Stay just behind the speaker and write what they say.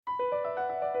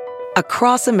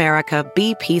Across America,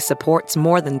 BP supports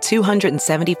more than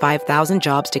 275,000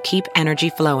 jobs to keep energy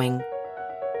flowing.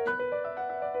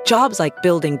 Jobs like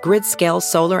building grid-scale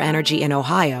solar energy in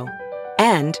Ohio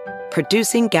and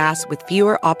producing gas with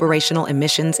fewer operational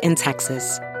emissions in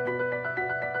Texas.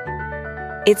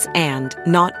 It's and,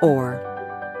 not or.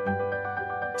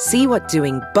 See what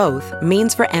doing both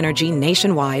means for energy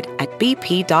nationwide at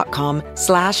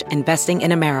bp.com/investing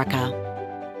in America.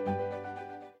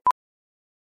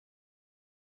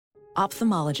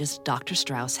 Ophthalmologist Dr.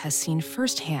 Strauss has seen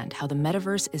firsthand how the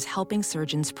metaverse is helping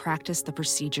surgeons practice the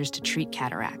procedures to treat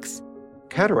cataracts.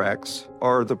 Cataracts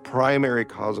are the primary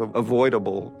cause of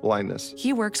avoidable blindness.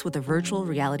 He works with a virtual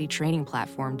reality training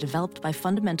platform developed by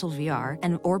Fundamental VR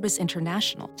and Orbis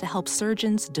International to help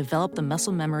surgeons develop the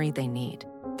muscle memory they need.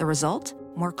 The result?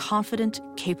 More confident,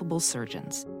 capable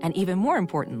surgeons. And even more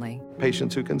importantly,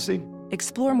 Patients who can see.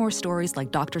 explore more stories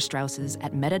like Dr. Strauss's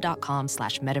at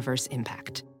meta.com/metaverse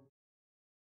impact.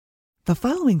 The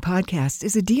following podcast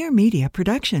is a Dear Media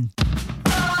production.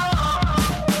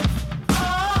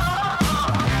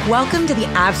 Welcome to the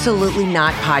Absolutely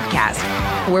Not podcast,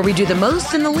 where we do the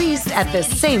most and the least at the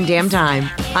same damn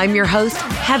time. I'm your host,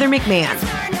 Heather McMahon.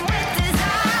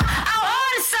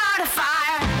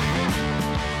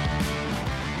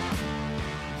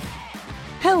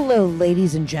 Hello,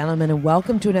 ladies and gentlemen, and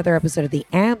welcome to another episode of the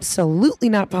Absolutely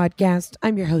Not podcast.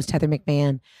 I'm your host, Heather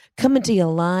McMahon, coming to you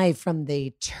live from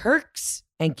the Turks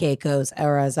and Caicos,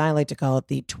 or as I like to call it,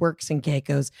 the Twerks and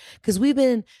Caicos, because we've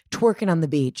been twerking on the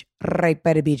beach, right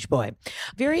by the beach boy.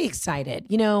 Very excited,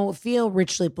 feel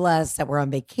richly blessed that we're on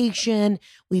vacation.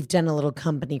 We've done a little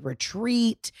company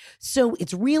retreat. So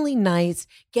it's really nice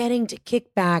getting to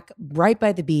kick back right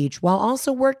by the beach while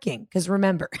also working, because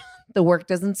remember, the work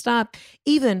doesn't stop,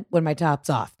 even when my top's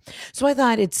off. So I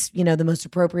thought it's, the most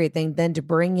appropriate thing then to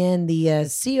bring in the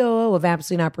COO of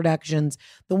Absolutely Not Productions,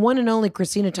 the one and only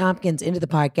Christina Tompkins, into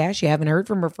the podcast. You haven't heard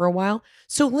from her for a while.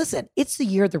 So listen, it's the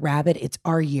year of the rabbit. It's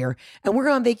our year, and we're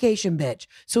on vacation, bitch.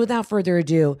 So without further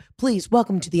ado, please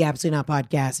welcome to the Absolutely Not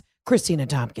podcast, Christina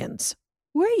Tompkins.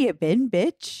 Where you been,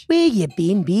 bitch? Where you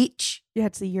been, bitch? Yeah,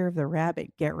 it's the year of the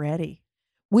rabbit. Get ready.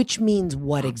 Which means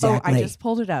what exactly? Oh, I just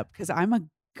pulled it up because I'm a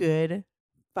good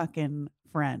fucking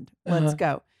friend. Let's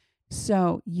go.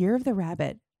 So, year of the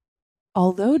rabbit.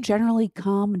 Although generally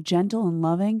calm, gentle, and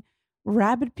loving,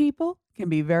 rabbit people can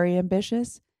be very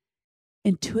ambitious,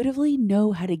 intuitively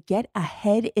know how to get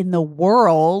ahead in the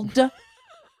world.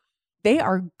 They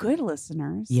are good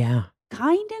listeners. Yeah.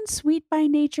 Kind and sweet by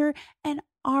nature, and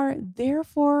are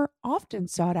therefore often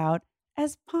sought out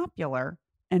as popular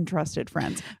and trusted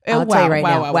friends. I'll tell you right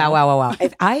now. Wow.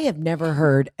 If I have never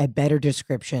heard a better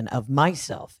description of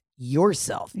myself,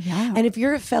 yourself. Yeah. And if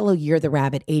you're a fellow Year of the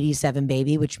Rabbit 87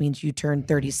 baby, which means you turned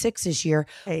 36 this year,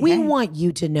 we want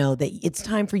you to know that it's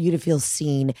time for you to feel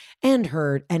seen and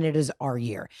heard, and it is our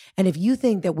year. And if you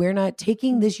think that we're not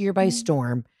taking this year by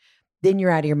storm, then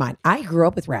you're out of your mind. I grew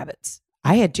up with rabbits.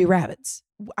 I had 2 rabbits.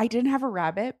 I didn't have a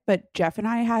rabbit, but Jeff and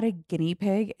I had a guinea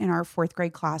pig in our 4th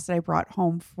grade class that I brought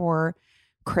home for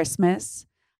Christmas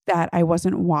that I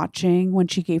wasn't watching when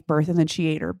she gave birth, and then she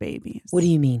ate her babies. What do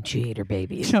you mean she ate her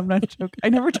babies? I'm not joking. I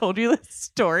never told you this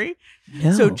story.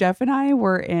 No. So Jeff and I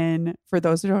were for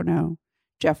those who don't know,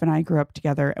 Jeff and I grew up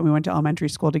together and we went to elementary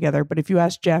school together. But if you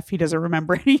ask Jeff, he doesn't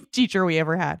remember any teacher we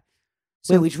ever had.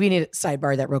 So we need to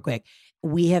sidebar that real quick.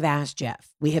 We have asked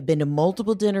Jeff. We have been to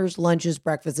multiple dinners, lunches,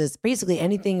 breakfasts, basically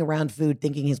anything around food,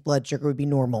 thinking his blood sugar would be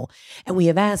normal. And we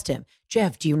have asked him,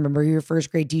 Jeff, do you remember who your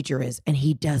 1st grade teacher is? And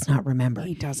he does not remember.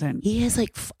 He doesn't. He has I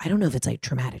don't know if it's like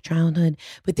traumatic childhood,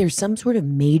 but there's some sort of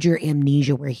major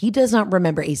amnesia where he does not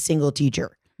remember a single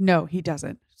teacher. No, he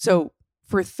doesn't. So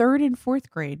for 3rd and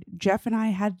 4th grade, Jeff and I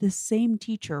had the same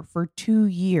teacher for 2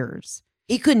 years.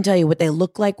 He couldn't tell you what they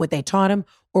looked like, what they taught him,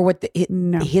 or what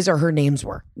his or her names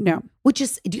were. No. Which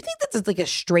is, do you think that's like a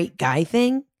straight guy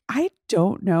thing? I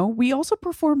don't know. We also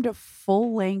performed a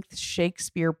full-length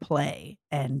Shakespeare play,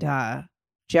 and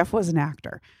Jeff was an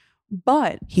actor.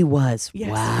 But he was. Yes,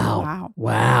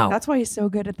 Wow. That's why he's so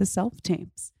good at the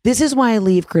self-tapes. This is why I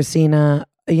leave Christina,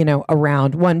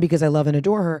 around. One, because I love and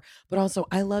adore her, but also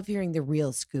I love hearing the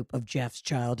real scoop of Jeff's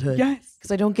childhood. Yes.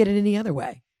 Because I don't get it any other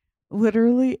way.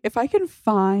 Literally, if I can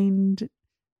find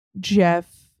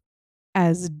Jeff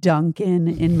as Duncan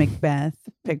in Macbeth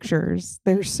pictures,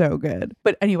 they're so good.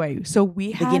 But anyway, so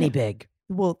we had the guinea pig.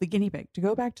 Well, the guinea pig. To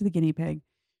go back to the guinea pig,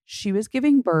 she was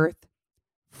giving birth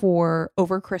for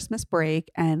over Christmas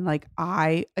break, and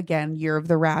again, Year of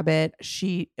the Rabbit,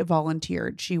 she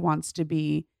volunteered. She wants to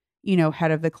be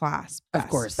head of the class. Of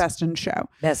course. Best in show.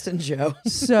 Best in show.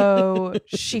 So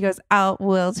she goes,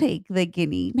 we'll take the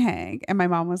guinea pig. And my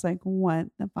mom was like, what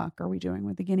the fuck are we doing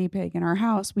with the guinea pig in our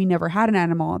house? We never had an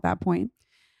animal at that point.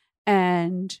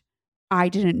 And I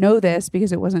didn't know this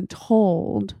because it wasn't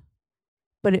told.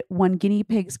 But when guinea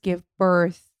pigs give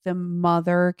birth, the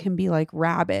mother can be like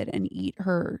rabid and eat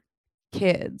her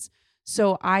kids.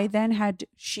 So I then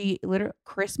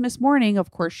Christmas morning, of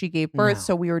course, she gave birth. No.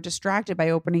 So we were distracted by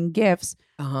opening gifts.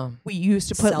 We used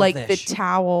to put like the Selfish.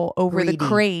 towel over the Greedy.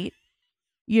 crate,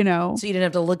 So you didn't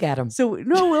have to look at them. So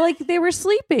no, like they were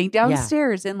sleeping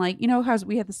downstairs and like, how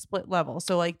we had the split level.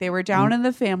 So like they were down in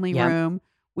the family room.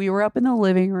 We were up in the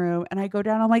living room and I go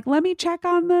down. I'm like, let me check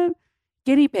on the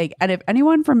guinea pig. And if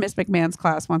anyone from Miss McMahon's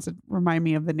class wants to remind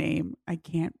me of the name, I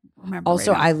can't remember.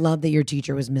 Also, right now. I love that your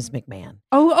teacher was Miss McMahon.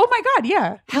 Oh my God.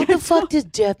 Yeah. How the fuck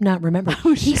did Jeff not remember?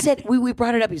 Oh, He shit. said, we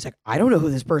brought it up. He's like, I don't know who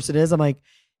this person is. I'm like,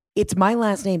 it's my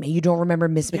last name and you don't remember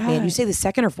Miss McMahon. Yeah. You say the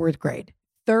 2nd or 4th grade.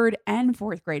 3rd and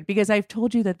 4th grade, because I've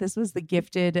told you that this was the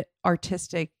gifted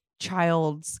artistic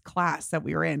child's class that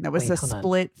we were in. That was Wait, a hold on.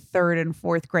 split 3rd and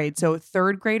 4th grade. So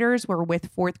 3rd graders were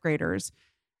with 4th graders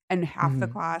and half the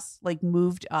class like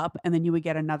moved up and then you would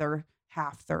get another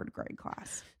half 3rd grade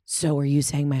class. So are you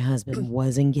saying my husband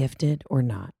wasn't gifted or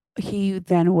not? He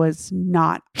then was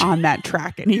not on that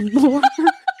track anymore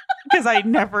because I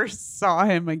never saw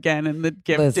him again in the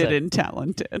gifted Listen. and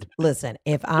talented. Listen,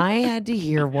 if I had to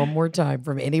hear one more time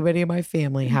from anybody in my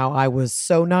family how I was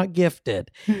so not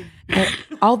gifted,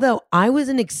 although I was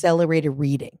in accelerated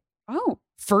reading, Oh,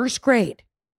 1st grade,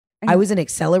 I was in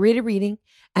accelerated reading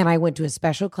and I went to a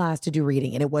special class to do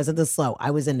reading and it wasn't the slow.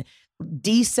 I was in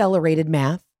decelerated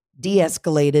math,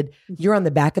 de-escalated. You're on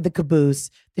the back of the caboose.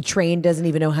 The train doesn't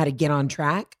even know how to get on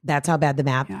track. That's how bad the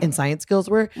math and science skills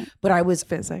were. But I was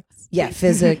physics. Yeah,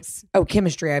 physics.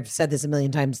 Chemistry. I've said this a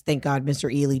million times. Thank God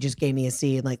Mr. Ely just gave me a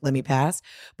C and like let me pass.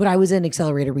 But I was in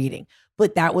accelerated reading.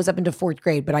 But that was up into 4th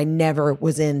grade. But I never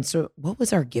was in. So what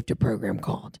was our gifted program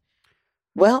called?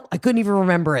 Well, I couldn't even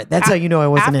remember it. That's how you know I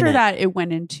wasn't in After it. that, it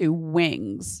went into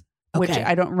wings, which Okay.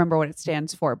 I don't remember what it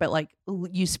stands for, but like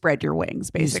you spread your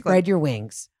wings, You basically. spread your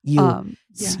wings. You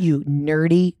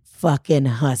nerdy fucking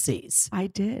hussies. I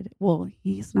did. Well,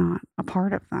 he's not a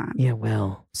part of that. Yeah,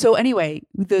 well. So anyway,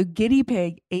 the guinea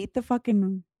pig ate the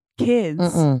fucking kids.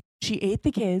 Mm-mm. She ate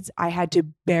the kids. I had to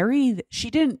bury. She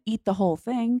didn't eat the whole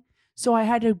thing. So I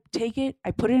had to take it.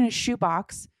 I put it in a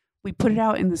shoebox. We put it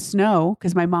out in the snow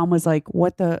because my mom was like,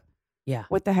 what the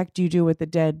heck do you do with the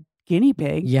dead guinea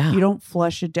pig? Yeah. You don't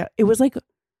flush it down. It was like,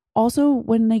 also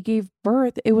when they gave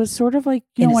birth, it was sort of like,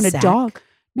 In a when a sack? dog,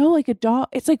 no, like a dog,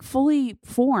 it's like fully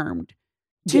formed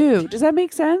too. Does that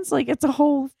make sense? Like it's a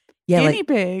whole guinea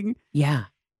pig, Yeah.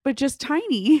 but just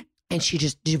tiny. And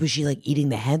was she like eating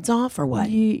the heads off or what?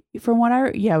 From what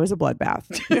it was a bloodbath.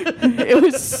 It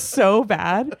was so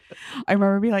bad. I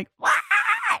remember being like, "Wah!"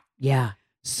 Yeah.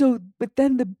 So, but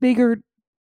then the bigger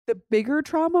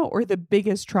trauma or the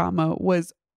biggest trauma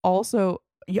was also,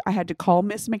 I had to call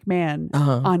Miss McMahon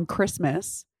on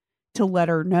Christmas to let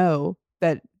her know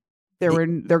that there are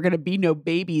going to be no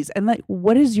babies. And like,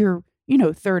 what is your,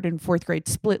 3rd and 4th grade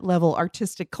split level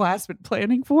artistic class been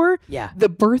planning for? Yeah. The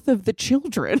birth of the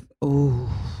children. Ooh.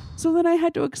 So then I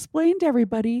had to explain to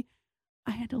everybody,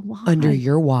 I had to lie. Under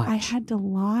your watch. I had to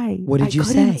lie. What did you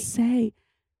couldn't say? say?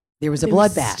 There was a It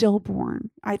was bloodbath.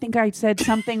 stillborn. I think I said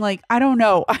something like, I don't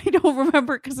know. I don't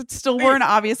remember because it's stillborn.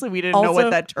 Obviously, we didn't know Also, what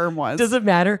that term was. Doesn't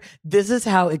matter. This is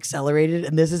how accelerated,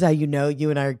 and this is how you know you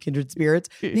and I are kindred spirits,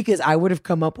 because I would have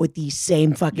come up with the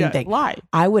same fucking thing. Lie.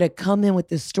 I would have come in with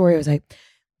this story. I was like,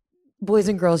 boys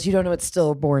and girls, you don't know what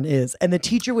stillborn is. And the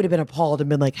teacher would have been appalled and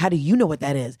been like, how do you know what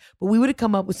that is? But we would have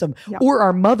come up with some, or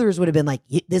our mothers would have been like,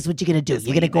 this is what you're going to do.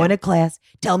 You're going to go into class,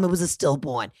 tell them it was a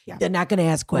stillborn. Yeah. They're not going to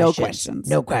ask questions. No questions.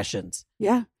 No questions.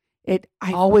 Yeah.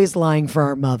 Always lying for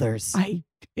our mothers.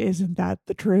 Isn't that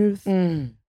the truth?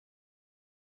 Mm.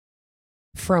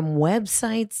 From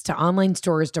websites to online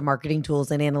stores to marketing tools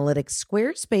and analytics,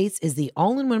 Squarespace is the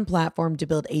all-in-one platform to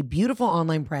build a beautiful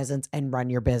online presence and run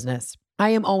your business.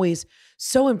 I am always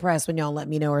so impressed when y'all let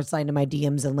me know or slide into my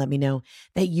DMs and let me know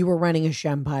that you were running a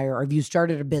shempire or if you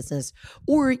started a business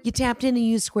or you tapped in and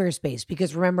used Squarespace.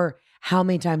 Because remember, how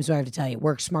many times do I have to tell you,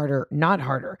 work smarter, not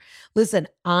harder? Listen,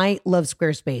 I love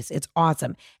Squarespace. It's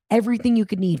awesome. everything you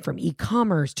could need, from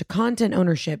e-commerce to content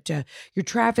ownership to your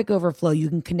traffic overflow. You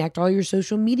can connect all your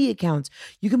social media accounts.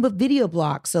 You can put video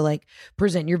blocks. So like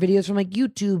present your videos from like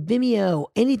YouTube, Vimeo,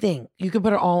 anything. You can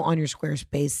put it all on your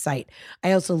Squarespace site.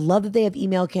 I also love that they have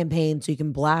email campaigns so you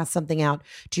can blast something out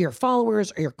to your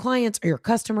followers or your clients or your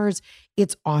customers.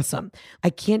 It's awesome. I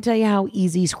can't tell you how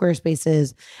easy Squarespace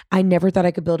is. I never thought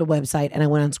I could build a website, and I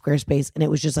went on Squarespace and it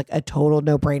was just like a total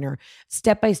no-brainer.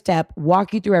 Step by step,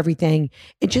 walk you through everything.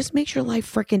 It just makes your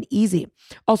life freaking easy.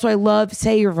 Also, I love,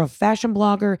 say you're a fashion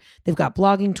blogger, they've got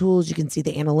blogging tools. You can see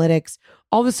the analytics,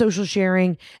 all the social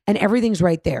sharing, and everything's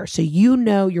right there. So you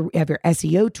know you have your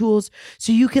SEO tools,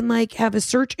 so you can like have a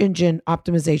search engine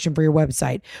optimization for your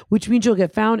website, which means you'll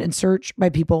get found and searched by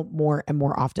people more and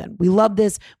more often. We love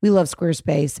this. We love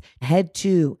Squarespace. Head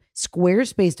to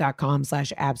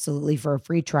squarespace.com/absolutely for a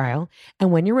free trial.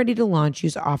 And when you're ready to launch,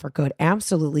 use offer code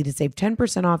absolutely to save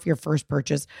 10% off your first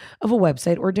purchase of a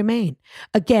website or domain.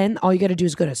 Again, all you got to do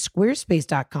is go to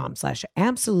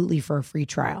squarespace.com/absolutely for a free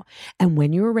trial. And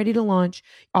when you are ready to launch,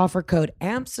 offer code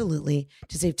absolutely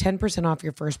to save 10% off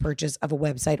your first purchase of a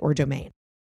website or domain.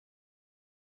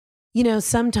 You know,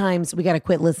 sometimes we got to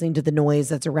quit listening to the noise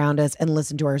that's around us and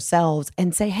listen to ourselves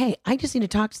and say, hey, I just need to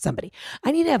talk to somebody.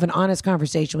 I need to have an honest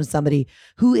conversation with somebody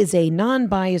who is a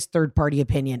non-biased third-party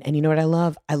opinion. And you know what I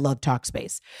love? I love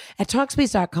Talkspace. At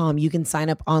Talkspace.com, you can sign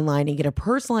up online and get a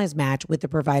personalized match with the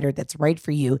provider that's right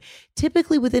for you,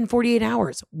 typically within 48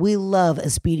 hours. We love a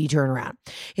speedy turnaround.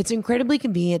 It's incredibly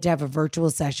convenient to have a virtual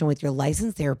session with your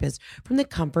licensed therapist from the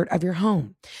comfort of your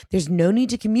home. There's no need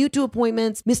to commute to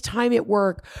appointments, miss time at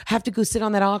work, have to go sit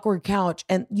on that awkward couch,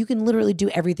 and you can literally do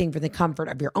everything from the comfort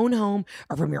of your own home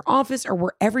or from your office or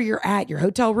wherever you're at, your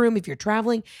hotel room. If you're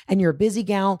traveling and you're a busy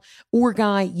gal or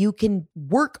guy, you can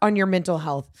work on your mental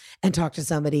health and talk to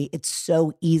somebody. It's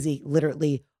so easy,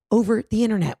 literally over the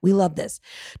internet. We love this.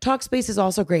 Talkspace is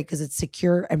also great because it's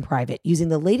secure and private, using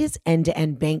the latest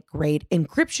end-to-end bank-grade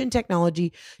encryption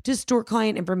technology to store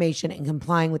client information and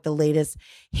complying with the latest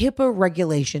HIPAA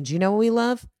regulations. You know what we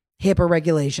love? HIPAA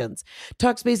regulations.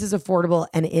 Talkspace is affordable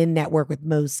and in network with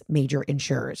most major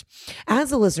insurers.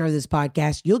 As a listener of this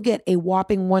podcast, you'll get a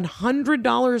whopping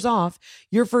 $100 off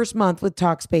your first month with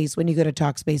Talkspace when you go to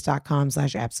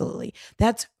Talkspace.com/absolutely.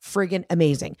 That's friggin'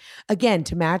 amazing. Again,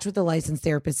 to match with a licensed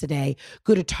therapist today,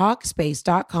 go to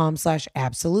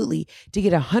Talkspace.com/absolutely to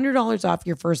get $100 off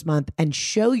your first month and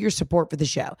show your support for the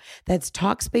show. That's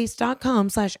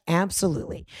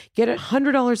Talkspace.com/absolutely. Get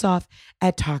 $100 off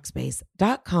at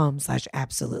Talkspace.com/absolutely.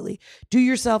 Do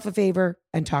yourself a favor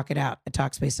and talk it out at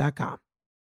Talkspace.com.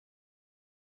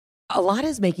 A lot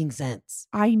is making sense.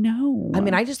 I know. I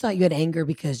mean, I just thought you had anger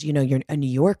because, you know, you're a New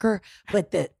Yorker, but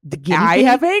the guinea I pig-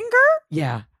 have anger?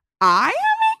 Yeah. I have anger?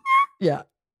 Yeah.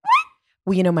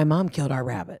 Well, you know, my mom killed our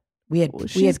rabbit. We had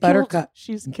She's Buttercup.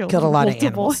 She's killed a lot of multiple.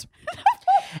 animals.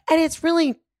 And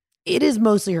it is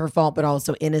mostly her fault, but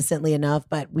also innocently enough.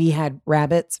 But we had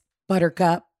rabbits,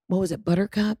 Buttercup. What was it?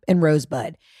 Buttercup and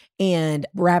Rosebud. And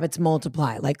rabbits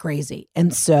multiply like crazy.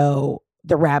 And so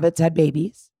the rabbits had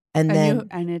babies. And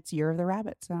it's Year of the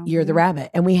Rabbit. So Year of the Rabbit.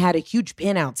 And we had a huge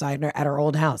pen outside at our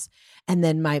old house. And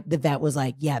then the vet was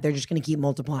like, yeah, they're just going to keep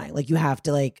multiplying. Like, you have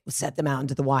to like set them out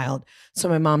into the wild. So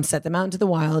my mom set them out into the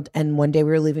wild. And one day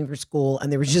we were leaving for school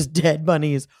and there was just dead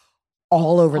bunnies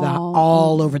all over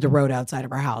the road outside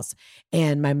of our house.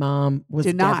 And my mom was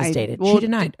devastated. Well, she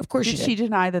denied. Of course she did. Did she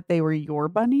deny that they were your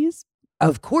bunnies?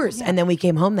 Of course. Yeah. And then we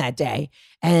came home that day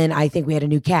and I think we had a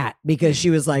new cat because she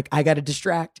was like, I got to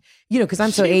distract, because I'm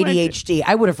so ADHD.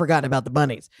 I would have forgotten about the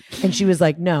bunnies. And she was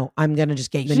like, no, I'm going to just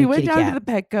get you a new kitty cat. She went down to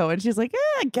the Petco and she's like,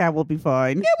 cat will be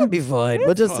fine. Yeah, we'll be fine.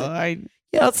 We'll just, fine.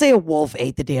 Yeah, let's say a wolf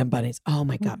ate the damn bunnies. Oh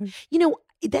my God.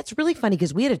 That's really funny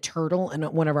because we had a turtle in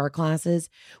one of our classes.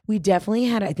 We definitely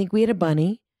had, I think we had a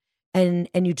bunny and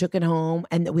you took it home,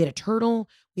 and we had a turtle.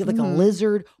 We had like a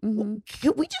lizard.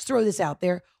 Can we just throw this out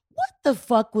there? What the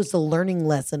fuck was the learning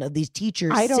lesson of these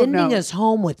teachers sending us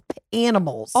home with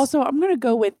animals? Also, I'm going to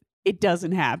go with it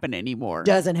doesn't happen anymore.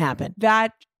 Doesn't happen.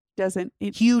 That doesn't.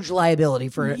 Huge liability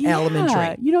for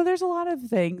elementary. There's a lot of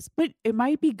things, but it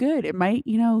might be good. It might,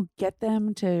 get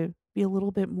them to be a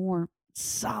little bit more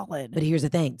solid. But here's the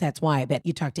thing. That's why I bet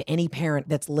you talk to any parent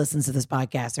that listens to this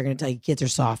podcast, they're going to tell you kids are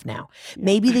soft now. Yeah.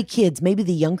 Maybe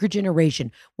the younger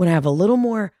generation would have a little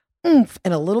more oomph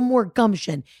and a little more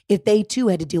gumption if they too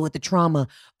had to deal with the trauma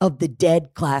of the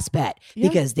dead class pet,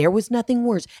 because there was nothing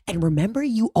worse. And remember,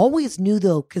 you always knew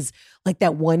though, because like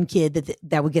that one kid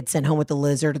that would get sent home with the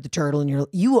lizard or the turtle, and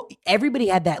everybody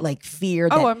had that like fear.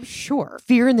 I'm sure.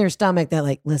 Fear in their stomach that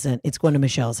like, listen, it's going to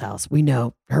Michelle's house. We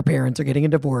know her parents are getting a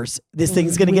divorce. This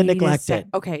thing's going to get neglected.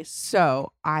 Okay,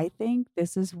 so I think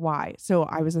this is why. So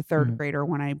I was a third grader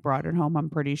when I brought it home, I'm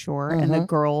pretty sure. And the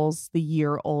girls, the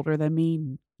year older than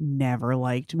me, never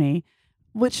liked me.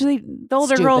 Which the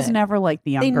older girls never liked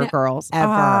the younger girls.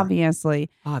 Ever. Obviously.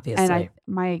 And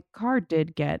my car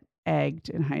did get egged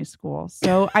in high school.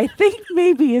 So I think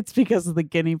maybe it's because of the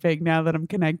guinea pig now that I'm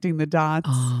connecting the dots.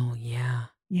 Oh, yeah.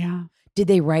 Yeah. Did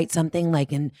they write something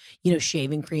like in,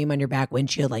 shaving cream on your back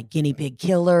windshield, like guinea pig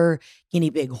killer,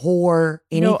 guinea pig whore,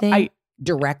 anything?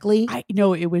 Directly?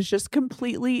 No, it was just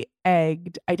completely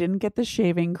egged. I didn't get the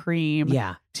shaving cream.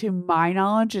 Yeah. To my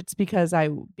knowledge, it's because I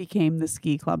became the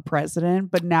ski club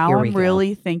president. But now I'm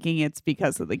really thinking it's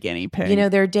because of the guinea pig.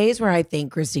 There are days where I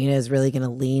think Christina is really going to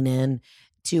lean in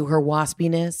to her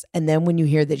waspiness. And then when you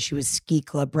hear that she was ski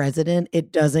club president,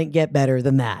 it doesn't get better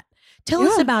than that. Tell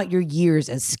us about your years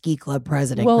as ski club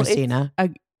president, Christina.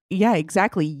 Yeah,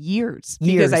 exactly. Years.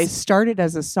 Because I started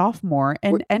as a sophomore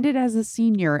and ended as a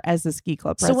senior as a ski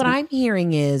club president. So what I'm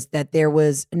hearing is that there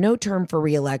was no term for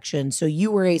reelection. So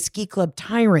you were a ski club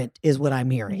tyrant is what I'm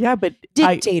hearing. Yeah, but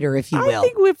dictator, if you will. I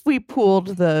think if we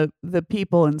pooled the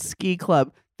people in ski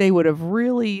club, they would have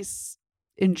really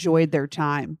enjoyed their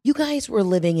time. You guys were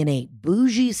living in a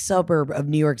bougie suburb of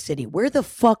New York City. Where the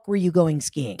fuck were you going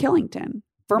skiing? Killington,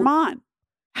 Vermont.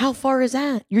 How far is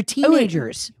that? You're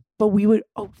teenagers. But we would,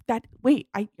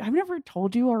 I've never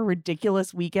told you our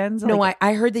ridiculous weekends. No,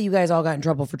 I heard that you guys all got in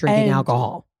trouble for drinking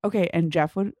alcohol. Okay. And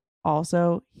Jeff would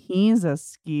also, he's a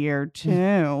skier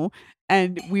too.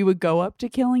 And we would go up to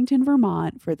Killington,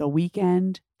 Vermont for the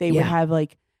weekend. They would have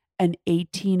like an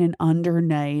 18 and under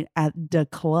night at the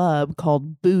club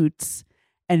called Boots.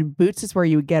 And Boots is where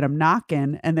you would get them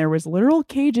knocking. And there was literal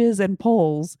cages and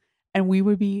poles. And we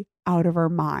would be out of our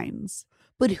minds.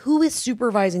 But who is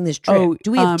supervising this trip?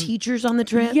 Do we have teachers on the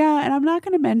trip? Yeah, and I'm not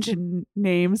going to mention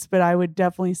names, but I would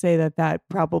definitely say that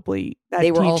probably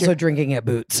they were also drinking at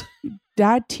Boots.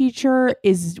 That teacher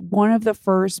is one of the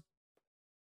first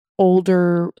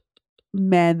older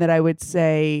men that I would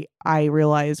say I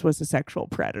realized was a sexual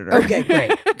predator.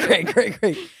 Okay,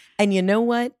 great. And you know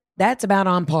what? That's about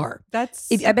on par. I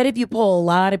bet if you pull a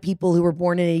lot of people who were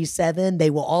born in 87,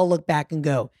 they will all look back and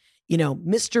go,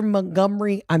 Mr.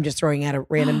 Montgomery, I'm just throwing out a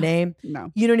random name. No.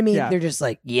 You know what I mean? Yeah. They're just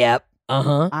like, yep,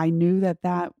 I knew that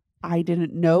I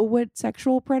didn't know what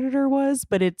sexual predator was,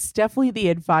 but it's definitely the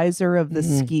advisor of the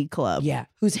ski club. Yeah.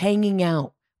 Who's hanging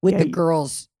out with the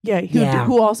girls. Yeah.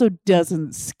 Who also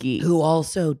doesn't ski.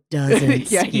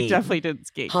 Yeah, he definitely didn't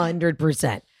ski.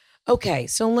 100%. Okay,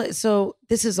 so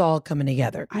this is all coming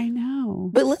together. I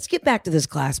know. But let's get back to this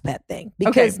class pet thing.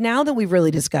 Because now that we've really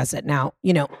discussed it, now,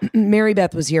 Mary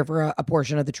Beth was here for a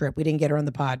portion of the trip. We didn't get her on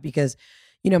the pod because,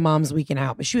 mom's weeking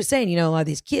out. But she was saying, a lot of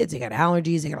these kids, they got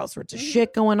allergies, they got all sorts of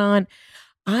shit going on.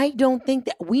 I don't think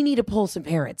that we need to pull some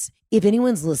parents. If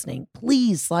anyone's listening,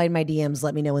 please slide my DMs.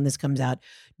 Let me know when this comes out.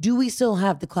 Do we still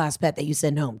have the class pet that you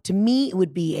send home? To me, it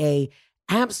would be a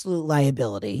absolute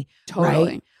liability. Totally.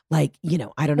 Right? Like,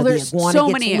 I don't know. There's so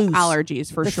many loose. allergies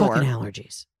for the sure. Fucking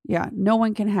allergies. Yeah. No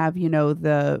one can have,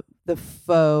 the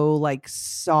faux like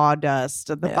sawdust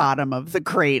at the bottom of the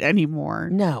crate anymore.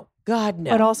 No. God,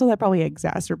 no. But also that probably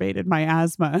exacerbated my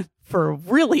asthma for a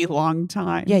really long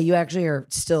time. Yeah. You actually are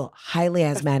still highly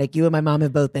asthmatic. You and my mom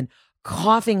have both been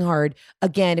coughing hard.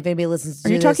 Again, if anybody listens to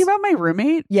this. Are you talking about my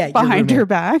roommate? Yeah. Behind her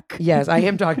back? Yes, I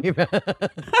am talking about.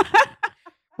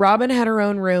 Robin had her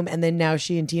own room, and then now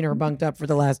she and Tina are bunked up for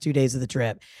the last 2 days of the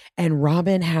trip. And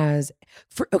Robin here's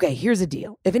the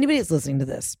deal. If anybody is listening to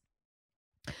this,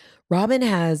 Robin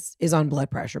is on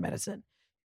blood pressure medicine,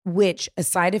 which a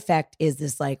side effect is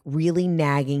this like really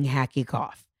nagging, hacky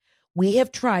cough. We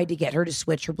have tried to get her to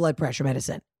switch her blood pressure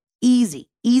medicine. Easy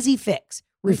fix.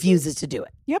 Refuses to do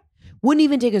it. Yep. Wouldn't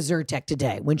even take a Zyrtec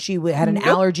today when she had an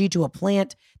allergy to a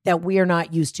plant that we are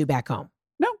not used to back home.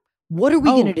 No. What are we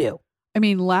going to do? I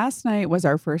mean, last night was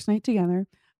our first night together.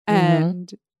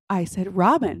 And I said,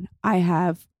 Robin, I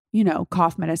have,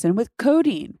 cough medicine with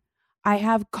codeine. I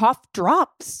have cough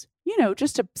drops,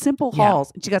 just a simple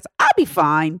Halls. And she goes, I'll be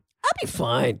fine. I'll be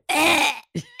fine.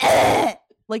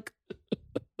 Like,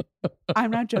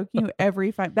 I'm not joking you.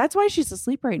 Every 5. That's why she's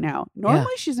asleep right now.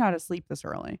 Normally she's not asleep this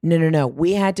early. No.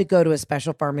 We had to go to a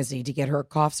special pharmacy to get her a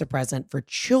cough suppressant for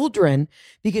children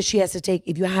because she has to take,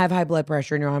 if you have high blood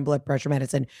pressure and you're on blood pressure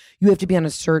medicine, you have to be on a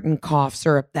certain cough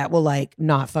syrup that will like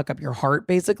not fuck up your heart,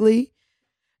 basically.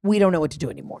 We don't know what to do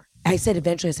anymore. I said,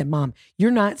 Mom,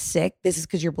 you're not sick. This is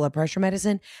because your blood pressure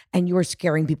medicine and you're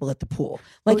scaring people at the pool.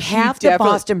 Like half the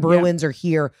Boston Bruins are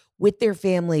here with their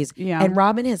families. Yeah. And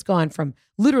Robin has gone from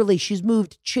literally, she's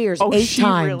moved chairs 8 times. She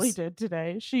really did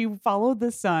today. She followed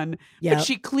the sun, but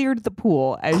she cleared the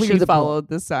pool as she followed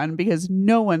the sun because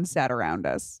no one sat around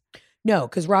us. No,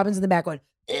 because Robin's in the back going,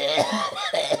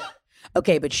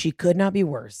 okay, but she could not be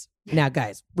worse. Now,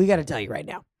 guys, we got to tell you right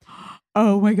now.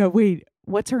 Oh my God, wait.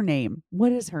 What's her name?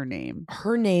 What is her name?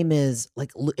 Her name is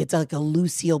it's like a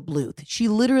Lucille Bluth. She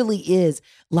literally is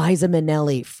Liza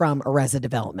Minnelli from Arrested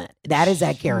Development. That is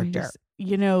that character.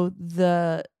 You know,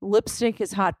 the lipstick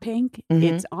is hot pink. Mm-hmm.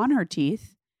 It's on her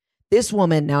teeth. This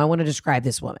woman, now I want to describe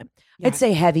this woman. Yeah. I'd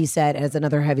say heavyset. As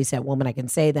another heavyset woman, I can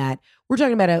say that. We're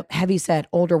talking about a heavyset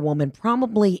older woman,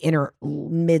 probably in her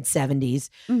mid 70s,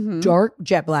 dark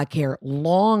jet black hair,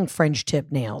 long French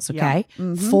tip nails, okay?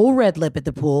 Yeah. Full red lip at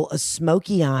the pool, a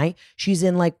smoky eye. She's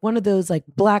in like one of those like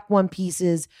black one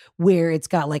pieces where it's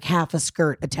got like half a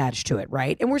skirt attached to it,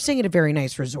 right? And we're staying at a very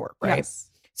nice resort, right? Yes.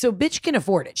 So bitch can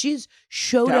afford it. She's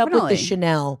showed up with the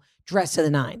Chanel dress to the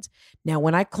nines. Now,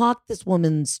 when I clocked this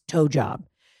woman's toe job,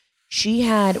 she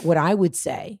had what I would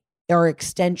say are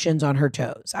extensions on her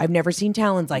toes. I've never seen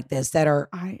talons like this that are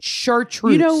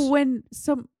chartreuse. You know, when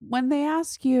they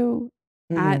ask you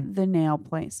at the nail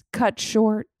place, cut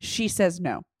short, she says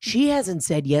no. She hasn't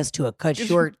said yes to a cut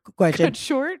short question cut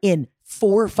short? In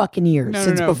 4 fucking years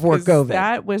since before COVID.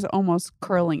 That was almost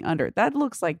curling under. That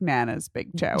looks like Nana's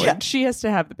big toe. Yeah. And she has to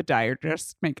have the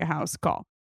podiatrist make a house call.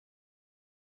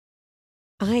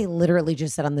 I literally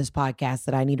just said on this podcast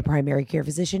that I need a primary care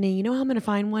physician. And you know how I'm going to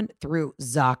find one? Through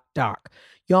ZocDoc.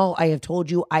 Y'all, I have told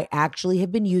you, I actually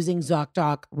have been using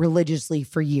ZocDoc religiously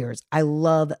for years. I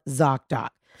love ZocDoc.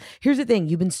 Here's the thing.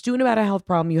 You've been stewing about a health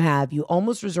problem you have. You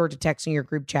almost resort to texting your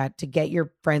group chat to get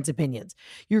your friends' opinions.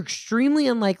 You're extremely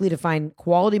unlikely to find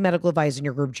quality medical advice in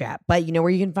your group chat. But you know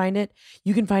where you can find it?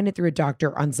 You can find it through a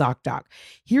doctor on ZocDoc.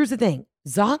 Here's the thing.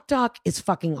 ZocDoc is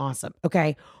fucking awesome,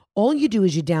 okay? All you do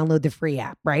is you download the free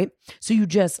app, right? So you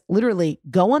just literally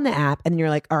go on the app and you're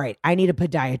like, all right, I need a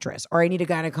podiatrist or I need a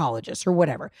gynecologist or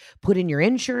whatever. Put in your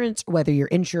insurance, whether you're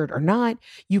insured or not.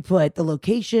 You put the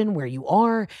location where you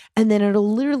are, and then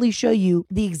it'll literally show you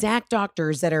the exact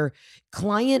doctors that are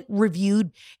client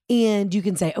reviewed. And you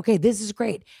can say, okay, this is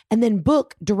great. And then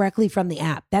book directly from the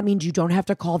app. That means you don't have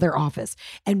to call their office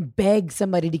and beg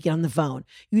somebody to get on the phone.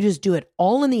 You just do it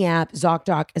all in the app.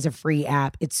 ZocDoc is a free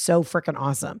app. It's so freaking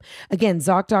awesome. Again,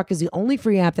 ZocDoc is the only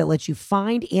free app that lets you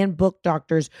find and book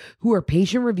doctors who are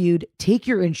patient reviewed, take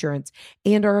your insurance,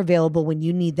 and are available when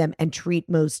you need them and treat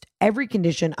most every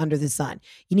condition under the sun.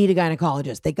 You need a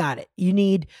gynecologist. They got it. You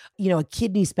need, a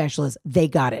kidney specialist. They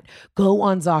got it. Go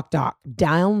on ZocDoc,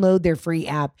 download their free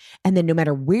app. And then no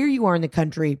matter where you are in the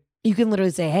country, you can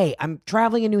literally say, hey, I'm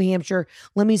traveling in New Hampshire.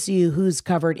 Let me see who's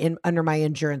covered under my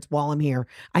insurance while I'm here.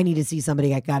 I need to see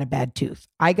somebody. I got a bad tooth.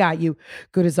 I got you.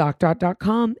 Go to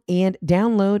ZocDoc.com and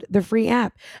download the free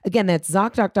app. Again, that's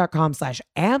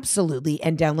ZocDoc.com/absolutely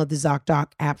and download the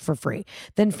ZocDoc app for free.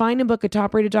 Then find and book a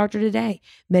top-rated doctor today.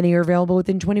 Many are available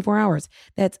within 24 hours.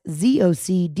 That's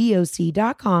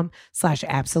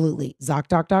ZocDoc.com/absolutely.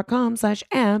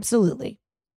 ZocDoc.com/absolutely.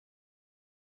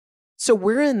 So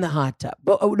we're in the hot tub.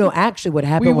 But no, actually what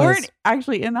happened was... We weren't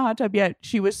actually in the hot tub yet.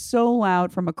 She was so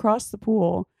loud from across the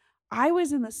pool. I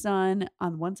was in the sun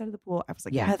on one side of the pool. I was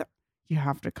like, Heather, you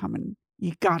have to come and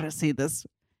you got to see this.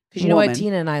 Because you know what,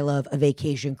 Tina and I love a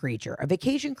vacation creature. A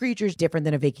vacation creature is different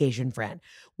than a vacation friend.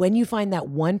 When you find that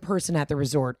one person at the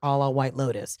resort, a la White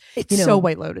Lotus. It's so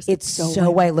White Lotus. It's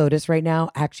so White Lotus right now.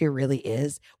 Actually, it really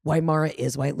is. Waimara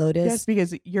is White Lotus. Yes,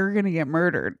 because you're going to get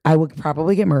murdered. I would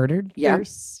probably get murdered. Yeah.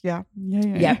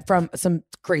 Yeah. From some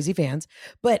crazy fans.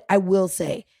 But I will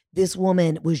say, this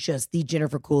woman was just the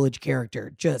Jennifer Coolidge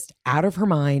character, just out of her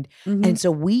mind. Mm-hmm. And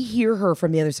so we hear her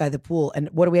from the other side of the pool. And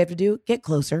what do we have to do? Get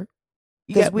closer.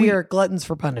 Because we are gluttons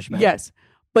for punishment. Yes.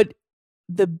 But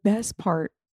the best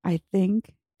part, I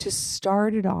think, to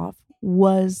start it off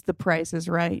was the Price is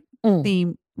Right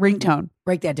theme ringtone.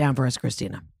 Break that down for us,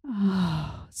 Christina.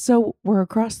 So we're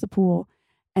across the pool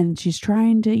and she's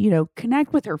trying to,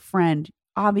 connect with her friend,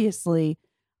 obviously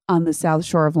on the South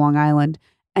Shore of Long Island.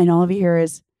 And all of you hear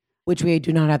is, which we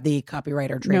do not have the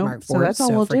copyright or trademark so for. that's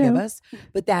all we'll forgive do. us.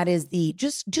 But that is the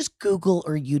just Google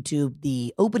or YouTube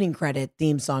the opening credit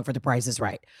theme song for The Price is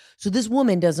Right. So this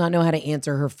woman does not know how to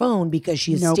answer her phone because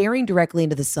she is staring directly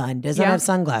into the sun, does not have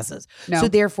sunglasses. No. So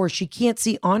therefore she can't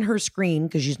see on her screen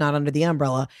because she's not under the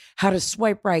umbrella how to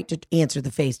swipe right to answer the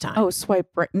FaceTime. Oh, swipe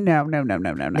right. No. No.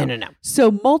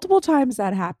 So multiple times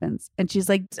that happens. And she's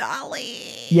like, Dolly.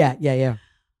 Yeah.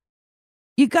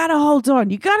 You got to hold on.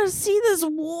 You got to see this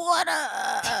water.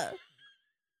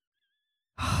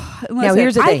 Now,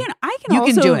 here's the thing. I can You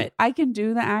also, can do it. I can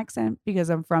do the accent because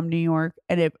I'm from New York.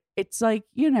 And it's like,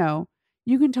 you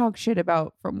can talk shit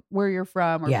about from where you're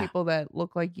from or people that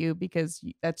look like you because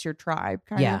that's your tribe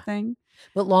kind of thing.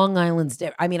 But Long Island's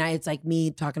different. I mean, it's like me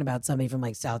talking about somebody from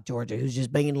like South Georgia who's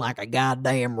just being like a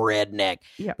goddamn redneck.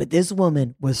 Yeah. But this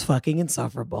woman was fucking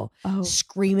insufferable,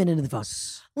 screaming into the phone.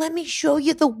 Let me show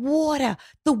you the water.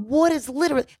 The water's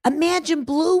literally, imagine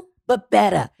blue, but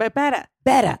better.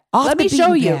 Better. Let me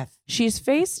show you. She's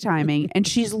FaceTiming and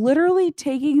she's literally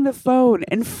taking the phone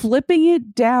and flipping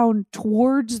it down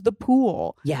towards the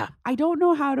pool. Yeah. I don't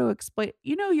know how to explain.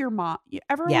 Your mom,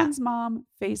 everyone's mom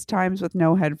FaceTimes with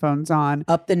no headphones on.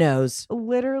 Up the nose.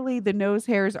 Literally the nose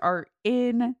hairs are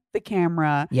in the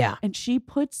camera. Yeah. And she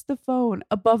puts the phone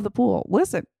above the pool.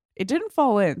 Listen, it didn't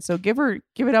fall in, so give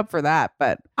it up for that.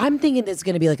 But I'm thinking it's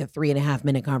going to be like a 3.5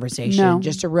 minute conversation. No.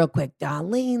 Just a real quick,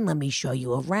 Darlene, let me show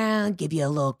you around, give you a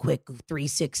little quick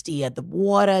 360 at the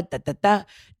water.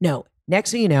 No,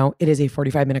 next thing you know, it is a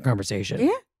 45-minute conversation.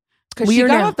 Yeah. Because she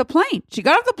got off the plane. She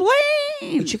got off the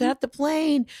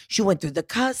plane. She went through the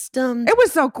customs. It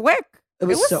was so quick. It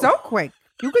was so quick.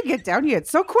 You could get down here.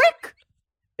 It's so quick.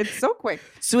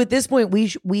 So at this point,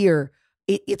 we are.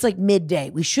 It's like midday.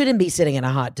 We shouldn't be sitting in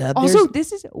a hot tub. Also,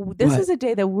 this is a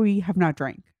day that we have not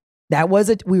drank.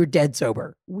 We were dead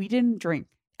sober. We didn't drink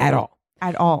at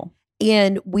all.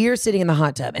 And we are sitting in the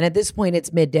hot tub. And at this point,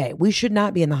 it's midday. We should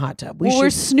not be in the hot tub. We're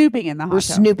snooping in the hot tub. We're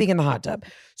snooping in the hot tub.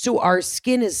 So our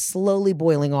skin is slowly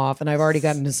boiling off. And I've already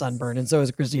gotten a sunburn. And so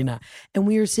is Christina. And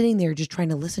we are sitting there just trying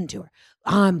to listen to her.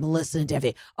 I'm listening to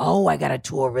everything. Oh, I got a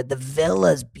tour of the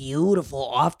villas. Beautiful,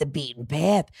 off the beaten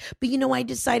path. But I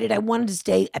decided I wanted to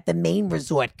stay at the main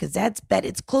resort because that's better.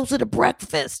 It's closer to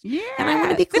breakfast. Yeah. And I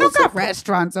want to be closer. They don't got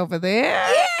restaurants over there.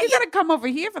 Yeah. You got to come over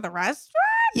here for the restaurant.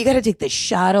 You got to take the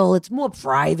shuttle. It's more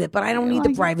private, but I don't need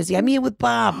the privacy. I'm here with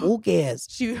Bob. Who cares?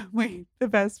 The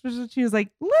best was she was like,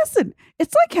 listen,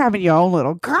 it's like having your own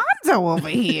little condo over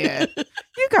here.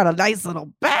 You got a nice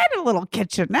little bed, a little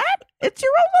kitchenette. It's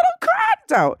your own little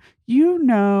condo.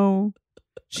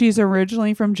 She's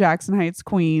originally from Jackson Heights,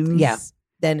 Queens. Yeah.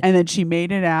 And then she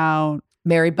made it out.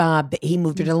 Married Bob. He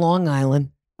moved her to Long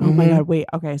Island. Oh my God. Wait.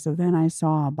 Okay. So then I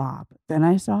saw Bob.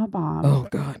 Oh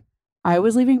God. I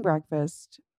was leaving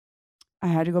breakfast. I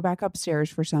had to go back upstairs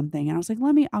for something. And I was like,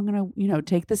 I'm going to,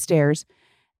 take the stairs.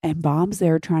 And Bob's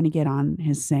there trying to get on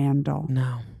his sandal.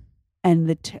 No.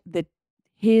 And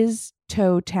his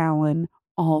toe talon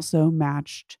also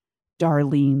matched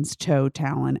Darlene's toe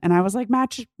talon. And I was like,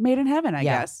 made in heaven, I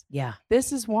guess. Yeah.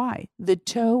 This is why. The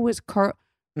toe was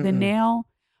the nail.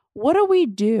 What do we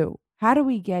do? How do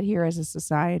we get here as a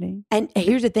society? And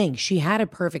here's the thing. She had a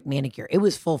perfect manicure. It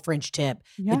was full French tip.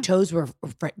 Yeah. The toes were,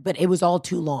 but it was all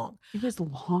too long. It was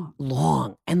long.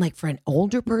 Long. And like for an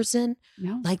older person,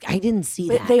 like I didn't see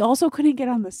that. They also couldn't get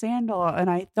on the sandal. And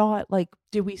I thought, like,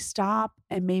 did we stop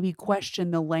and maybe question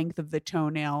the length of the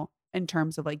toenail in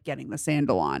terms of like getting the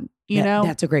sandal on? You know?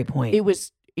 That's a great point. It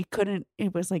was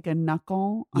like a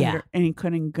knuckle. And it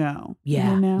couldn't go.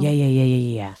 Yeah. You know?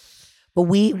 Yeah. But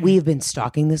we have been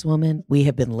stalking this woman. We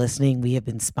have been listening. We have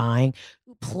been spying.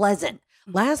 Pleasant.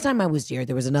 Last time I was here,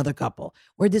 there was another couple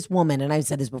where this woman, and I've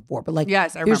said this before, but like,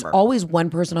 yes, I there's remember. always one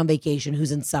person on vacation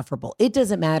who's insufferable. It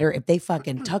doesn't matter if they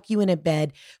fucking tuck you in a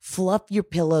bed, fluff your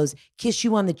pillows, kiss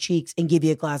you on the cheeks, and give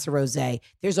you a glass of rosé.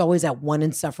 There's always that one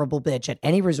insufferable bitch at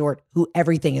any resort who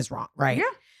everything is wrong, right? Yeah.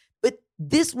 But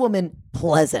this woman,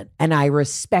 pleasant, and I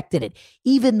respected it,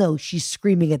 even though she's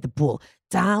screaming at the pool.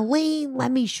 Darlene, let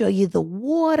me show you the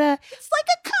water. It's like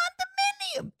a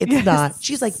condominium. It's not.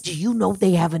 She's like, do you know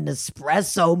they have an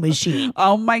espresso machine?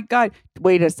 Oh my God.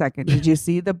 Wait a second. Did you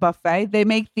see the buffet? They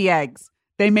make the eggs.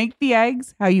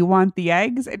 How you want the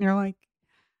eggs. And you're like,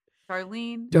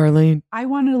 Darlene, I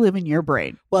want to live in your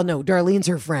brain. Well, no, Darlene's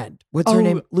her friend. What's her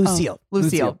name? Lucille.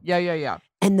 Lucille. Yeah.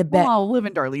 And I'll live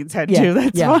in Darlene's head too.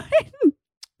 That's fine.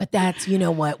 But that's, you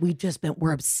know what?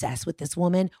 We're obsessed with this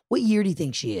woman. What year do you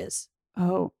think she is?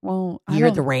 Oh, well, Year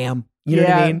of the Ram. You know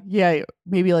what I mean? Yeah.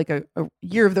 Maybe like a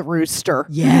year of the rooster.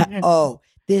 Yeah. Oh,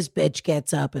 this bitch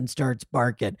gets up and starts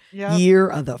barking. Yep. Year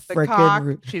of the freaking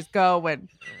rooster. She's going.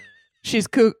 She's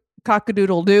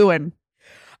cockadoodle doing?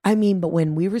 I mean, but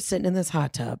when we were sitting in this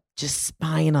hot tub, just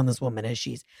spying on this woman as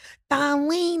she's,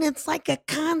 Darlene, it's like a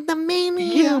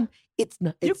condominium. Yeah. It's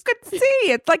not. You could see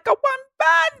it's like a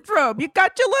one bedroom. You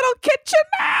got your little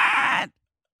kitchenette.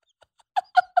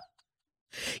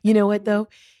 You know what, though?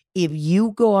 If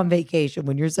you go on vacation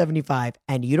when you're 75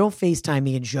 and you don't FaceTime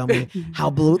me and show me how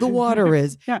blue the water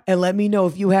is and let me know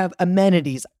if you have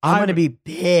amenities, I'm going to be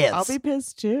pissed. I'll be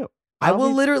pissed too. I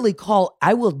will literally call,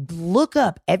 I will look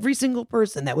up every single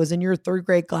person that was in your third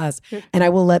grade class and I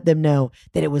will let them know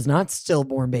that it was not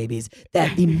stillborn babies,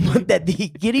 that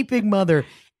the guinea pig mother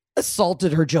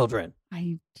assaulted her children.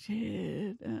 I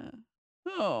did.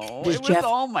 Does It was Jeff-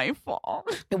 all my fault.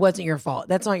 It wasn't your fault.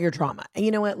 That's not your trauma. And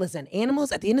you know what? Listen,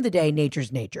 animals, at the end of the day,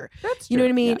 nature's nature. That's You know true.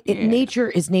 what I mean? Yeah, yeah. Nature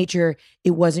is nature.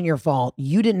 It wasn't your fault.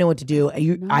 You didn't know what to do.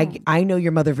 I know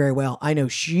your mother very well. I know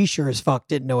she sure as fuck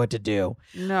didn't know what to do.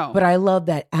 No. But I love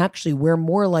that actually we're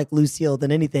more like Lucille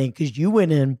than anything because you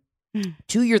went in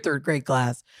to your third grade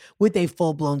class with a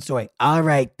full-blown story. All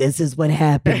right, this is what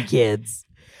happened, kids.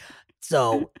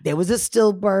 So there was a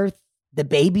stillbirth. The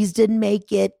babies didn't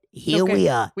make it. Here Okay. we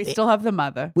are. We still have the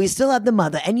mother. We still have the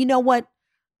mother. And you know what?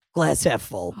 Glass half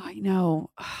full. I know.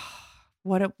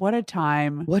 What a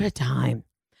time. What a time.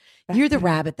 You're the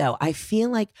rabbit, though. I feel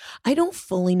like I don't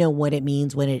fully know what it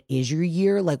means when it is your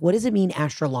year. Like, what does it mean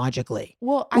astrologically?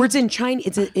 Well, Or it's in China.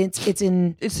 It's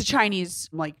in. it's a Chinese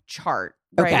like chart,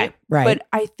 right? Okay, right. But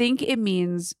I think it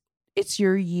means it's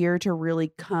your year to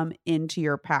really come into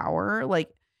your power, like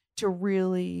to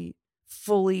really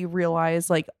fully realize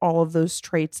like all of those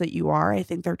traits that you are. I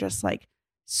think they're just like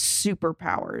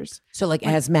superpowers. So like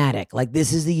asthmatic. Like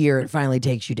this is the year it finally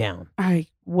takes you down.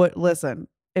 Listen,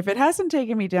 if it hasn't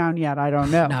taken me down yet, I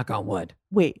don't know. Knock on wood.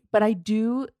 Wait, but I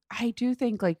do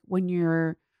think like when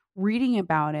you're reading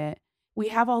about it, we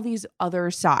have all these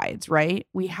other sides, right?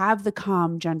 We have the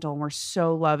calm, gentle, and we're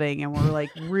so loving and we're like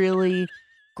really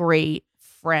great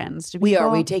friends to We are.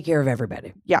 people. We take care of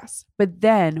everybody. Yes. But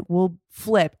then we'll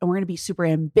flip and we're going to be super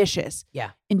ambitious.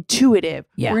 Yeah. Intuitive.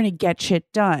 Yeah. We're going to get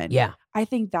shit done. Yeah. I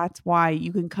think that's why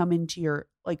you can come into your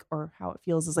like, or how it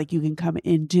feels is like you can come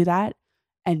into that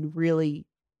and really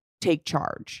take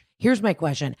charge. Here's my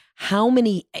question. How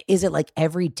many, is it like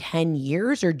every 10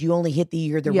 years or do you only hit the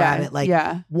year of the rabbit like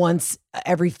once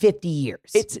every 50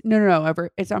 years? It's no.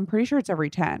 I'm pretty sure it's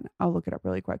every 10. I'll look it up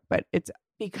really quick, but it's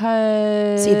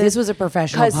because. See, if this was a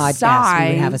professional 'cause podcast, we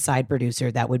would have Psy- a side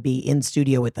producer that would be in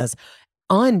studio with us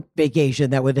on vacation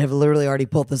that would have literally already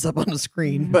pulled this up on the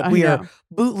screen, but I we know. are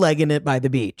bootlegging it by the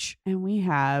beach. And we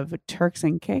have Turks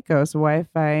and Caicos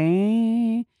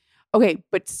Wi-Fi. Okay,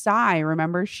 but Psy,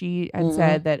 remember she had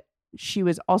said that she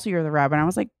was also Year of the Rabbit. And I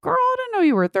was like, girl, I didn't know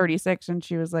you were 36. And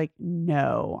she was like,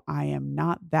 no, I am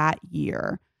not that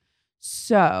year.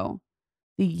 So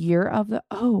the year of the,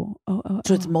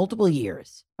 So it's multiple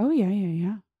years. Oh,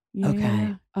 yeah.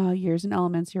 Okay. Years and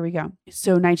elements. Here we go.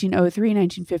 So 1903,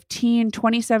 1915,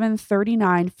 27,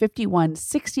 39, 51,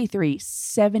 63,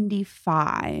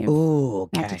 75. Ooh,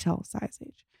 Not to okay. tell Psy's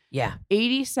age. Yeah.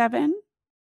 87,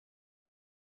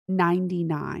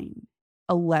 99,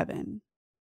 11,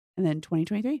 and then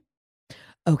 2023.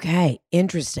 Okay.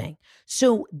 Interesting.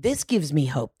 So this gives me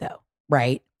hope though,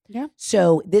 right? Yeah.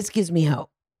 So this gives me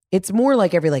hope. It's more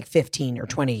like every like 15 or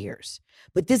 20 years.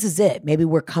 But this is it. Maybe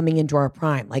we're coming into our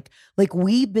prime. Like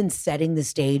we've been setting the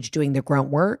stage, doing the grunt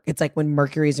work. It's like when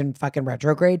Mercury's in fucking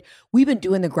retrograde. We've been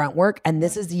doing the grunt work, and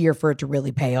this is the year for it to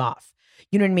really pay off.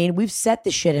 You know what I mean? We've set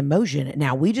the shit in motion. And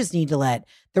now we just need to let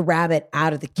the rabbit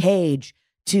out of the cage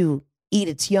to eat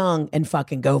its young and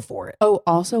fucking go for it. Oh,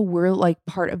 also, we're like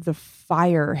part of the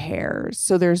fire hairs.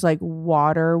 So there's like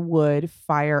water, wood,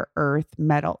 fire, earth,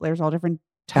 metal. There's all different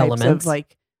types Elements. of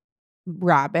like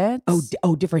rabbits.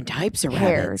 Oh, different types of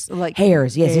hairs. rabbits. Like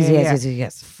Hairs. Yes. Yeah.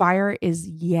 Fire is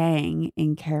yang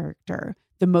in character.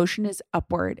 The motion is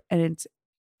upward and its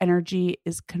energy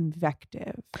is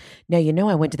convective. Now, you know,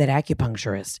 I went to that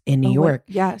acupuncturist in New York.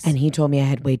 Yes. And he told me I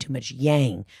had way too much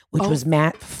yang, which was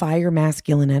fire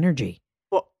masculine energy.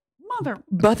 Well,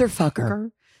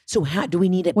 Motherfucker. So how do we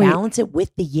need to Wait. balance it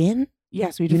with the yin?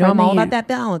 Yes, we do. You know, I'm all that. about that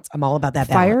balance. I'm all about that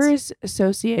Fire balance. is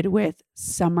associated with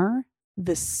summer,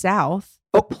 the south,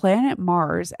 the planet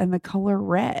Mars, and the color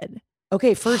red.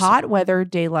 Okay, first. Hot weather,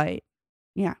 daylight.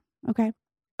 Yeah. Okay.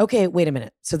 Okay, wait a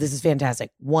minute. So this is fantastic.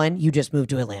 One, you just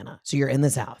moved to Atlanta. So you're in the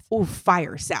South. Oh,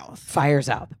 fire south. Fire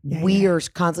South. Yeah, We yeah. are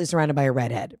constantly surrounded by a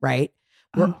redhead, right?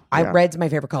 Oh, yeah. Red's my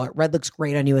favorite color. Red looks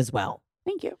great on you as well.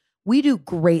 Thank you. We do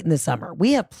great in the summer.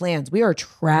 We have plans. We are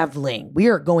traveling. We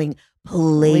are going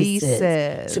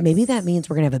places. So maybe that means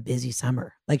we're going to have a busy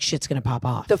summer. Like shit's going to pop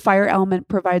off. The fire element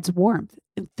provides warmth,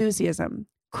 enthusiasm,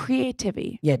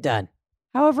 creativity. Yeah, done.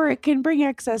 However, it can bring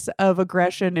excess of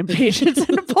aggression, impatience,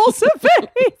 and impulsive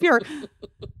behavior.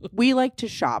 We like to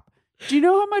shop. Do you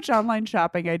know how much online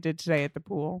shopping I did today at the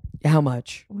pool? How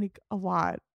much? Like a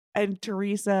lot. And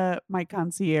Teresa, my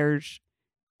concierge,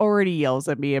 already yells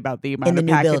at me about the amount In the of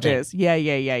new building. packages.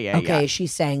 Yeah. Okay,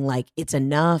 she's saying like it's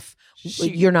enough. She-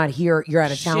 You're not here. You're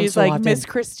out of town. She's so like, often. Miss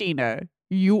Christina,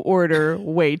 you order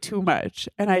way too much.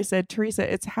 And I said,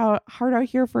 Teresa, it's hard out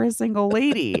here for a single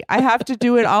lady. I have to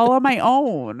do it all on my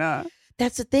own.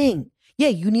 That's the thing. Yeah,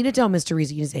 you need to tell Miss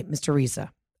Teresa. You say, Miss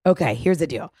Teresa, okay, here's the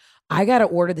deal. I got to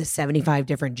order the 75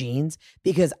 different jeans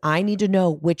because I need to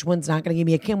know which one's not going to give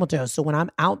me a camel toe. So when I'm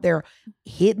out there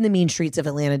hitting the mean streets of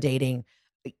Atlanta dating,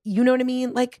 you know what I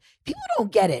mean? Like, people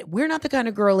don't get it. We're not the kind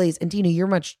of girlies, and Tina, you're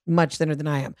much, much thinner than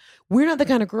I am. We're not the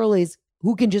kind of girlies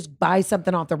who can just buy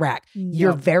something off the rack.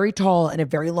 You're very tall and have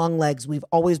very long legs. We've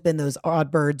always been those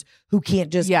odd birds who can't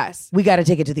just, Yes. we got to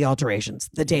take it to the alterations,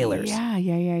 the tailors.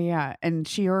 Yeah. And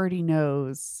she already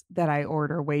knows that I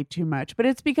order way too much, but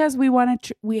it's because we want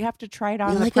to, we have to try it out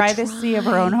We in the like a privacy of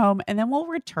our own try. home, and then we'll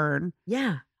return.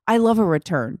 Yeah. I love a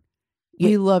return. Yeah.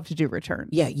 We love to do returns.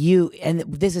 Yeah, and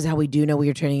this is how we do know we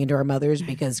are turning into our mothers,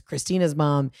 because Christina's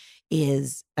mom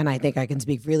is, and I think I can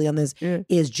speak freely on this, Yeah.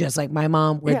 is just like my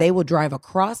mom, where Yeah. they will drive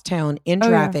across town in Oh,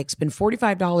 yeah. traffic, spend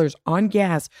 $45 on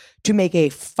gas to make a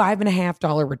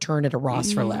 $5.50 return at a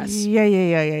Ross for less.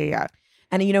 Yeah.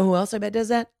 And you know who else I bet does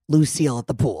that? Lucille at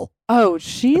the pool. Oh,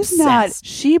 she's Obsessed. not.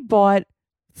 She bought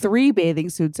 3 bathing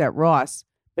suits at Ross,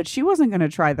 but she wasn't going to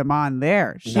try them on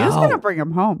there. She was going to No. bring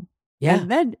them home. Yeah.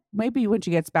 And then maybe when she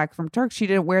gets back from Turks, she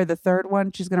didn't wear the 3rd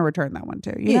one. She's going to return that one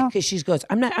too. You Yeah, know? because she goes,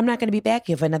 I'm not going to be back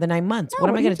here for another 9 months. No, what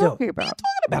am I are going you to do? talking What are about? you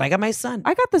talking about? I got my son.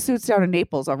 I got the suits down in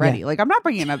Naples already. Like, I'm not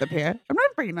bringing another pair. I'm not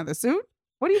bringing another suit.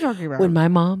 What are you talking about? When my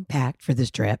mom packed for this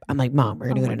trip, I'm like, Mom, we're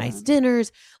going to Oh go to my nice God.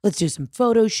 dinners. Let's do some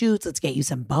photo shoots. Let's get you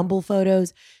some Bumble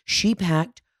photos. She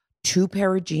packed 2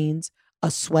 pair of jeans,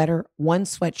 a sweater, 1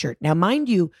 sweatshirt. Now, mind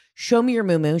you, Show Me Your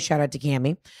Moo, shout out to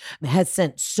Cammie, has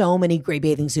sent so many great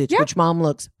bathing suits, Yeah. which Mom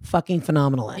looks fucking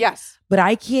phenomenal in. Yes. But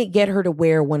I can't get her to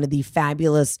wear one of the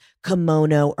fabulous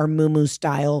kimono or muumuu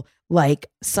style like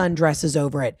sundresses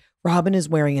over it. Robin is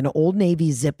wearing an Old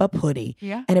Navy zip-up hoodie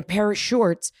Yeah. and a pair of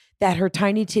shorts that her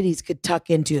tiny titties could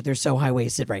tuck into. They're so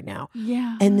high-waisted right now.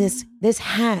 Yeah. And this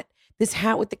hat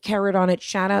with the carrot on it,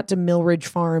 shout out to Millridge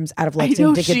Farms out of I know,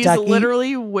 Lexington, she's Kentucky.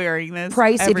 literally wearing this.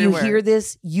 Price, everywhere. if you hear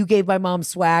this, you gave my mom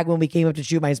swag when we came up to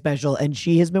shoot my special, and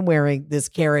she has been wearing this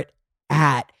carrot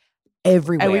hat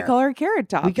everywhere. And we call her Carrot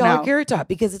Top. We call now. her Carrot Top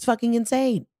because it's fucking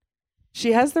insane.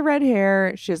 She has the red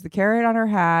hair. She has the carrot on her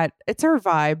hat. It's her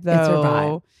vibe, though. It's her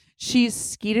vibe. She's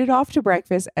skeeted off to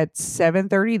breakfast at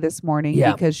 7:30 this morning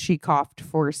Yeah. because she coughed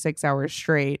for 6 hours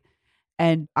straight.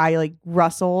 And I like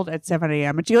rustled at 7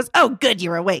 a.m. and she goes, "Oh, good,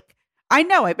 you're awake. I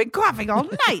know, I've been coughing all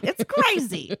night. It's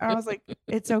crazy." I was like,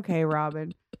 "It's okay,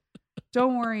 Robin.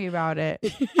 Don't worry about it.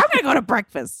 I'm going to go to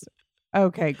breakfast."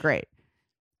 Okay, great.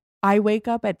 I wake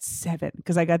up at 7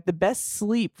 because I got the best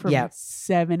sleep from Yeah.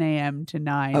 7 a.m. to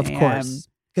 9 Of a.m. course.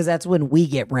 Because that's when we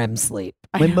get REM sleep.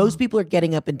 I When know. most people are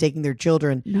getting up and taking their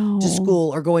children No. to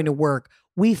school or going to work,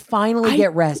 we finally I-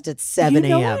 get rest at 7 You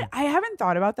know a.m. what? I haven't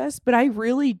thought about this, but I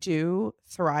really do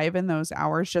thrive in those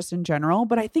hours just in general.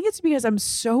 But I think it's because I'm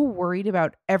so worried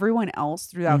about everyone else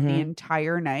throughout the Mhm.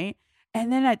 entire night. And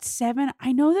then at 7,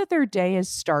 I know that their day has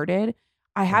started.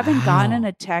 I haven't gotten Wow.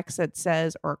 a text that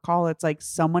says or a call that's like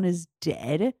someone is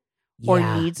dead or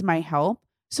Yeah. needs my help.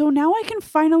 So now I can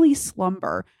finally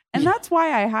slumber. And that's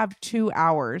why I have 2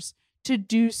 hours to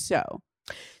do so.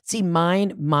 See,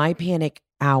 my panic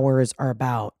hours are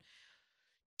about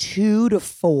 2 to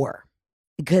 4,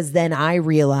 because then I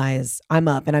realize I'm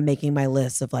up and I'm making my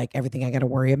list of like everything I got to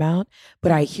worry about.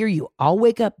 But I hear you. I'll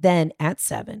wake up then at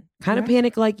 7, kind of Yeah.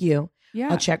 panic like you. Yeah.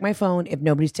 I'll check my phone. If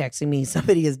nobody's texting me,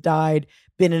 somebody has died,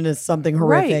 been in something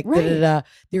horrific. Right. Da-da-da.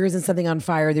 There isn't something on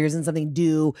fire. There isn't something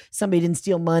due. Somebody didn't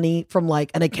steal money from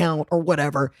like an account or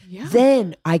whatever. Yeah.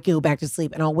 Then I go back to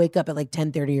sleep and I'll wake up at like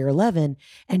 10:30 or 11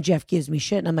 and Jeff gives me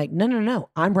shit. And I'm like, no.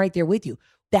 I'm right there with you.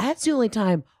 That's the only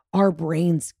time our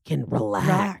brains can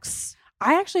relax.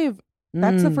 I actually have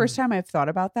That's the Mm. first time I've thought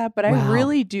about that, but I Wow.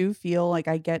 really do feel like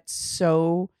I get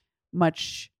so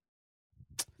much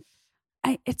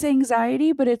it's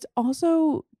anxiety, but it's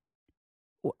also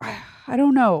I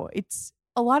don't know. It's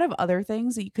a lot of other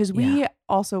things because we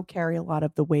also carry a lot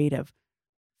of the weight of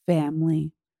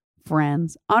family,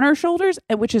 friends on our shoulders,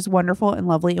 which is wonderful and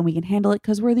lovely, and we can handle it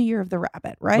because we're the year of the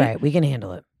rabbit, right? Right. We can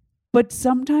handle it. But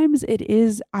sometimes it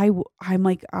is, I'm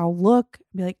like, I'll look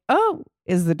and be like, oh,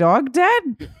 is the dog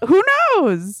dead? Who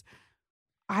knows?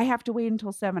 I have to wait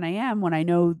until 7 a.m. when I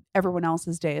know everyone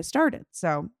else's day has started.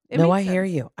 So No, I hear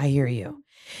you. I hear you.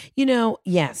 You know,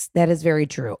 yes, that is very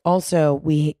true. Also,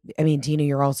 Tina,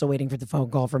 you're also waiting for the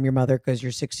phone call from your mother because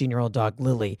your 16-year-old dog,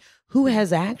 Lily, who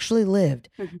has actually lived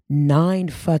 9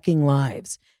 fucking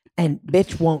lives and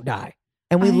bitch won't die.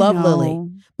 And we love Lily.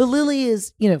 But Lily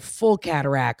is, full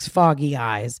cataracts, foggy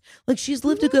eyes. Like she's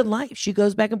lived a good life. She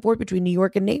goes back and forth between New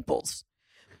York and Naples.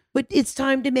 But it's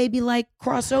time to maybe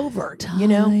cross over,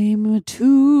 Time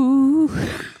to.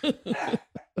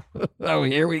 Oh,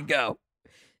 here we go.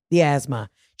 The asthma.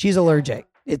 She's allergic.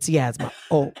 It's the asthma.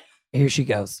 Oh, here she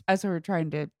goes. As we were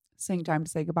trying to sing Time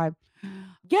to Say Goodbye.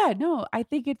 Yeah, no, I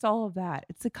think it's all of that.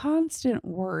 It's a constant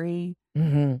worry.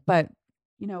 Mm-hmm. But,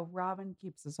 Robin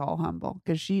keeps us all humble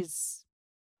because she's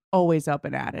always up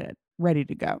and at it, ready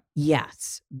to go.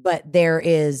 Yes. But there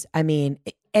is, and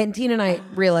Tina and I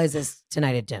realized this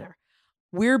tonight at dinner.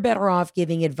 We're better off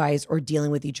giving advice or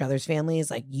dealing with each other's families.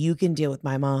 Like you can deal with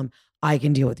my mom. I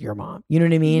can deal with your mom. You know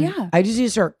what I mean? Yeah. I just need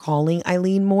to start calling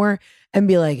Eileen more and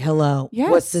be like, hello,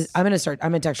 what's this? Yes. I'm going to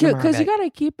text her tomorrow. Because you got to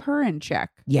keep her in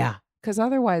check. Yeah. Because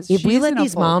otherwise, if we she's let in a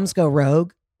these full- moms go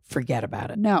rogue, forget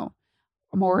about it. No.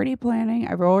 I'm already planning.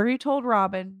 I've already told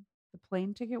Robin the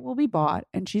plane ticket will be bought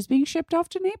and she's being shipped off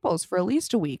to Naples for at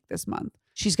least a week this month.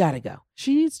 She's got to go.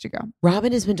 She needs to go.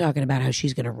 Robin has been talking about how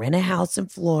she's going to rent a house in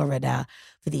Florida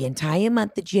for the entire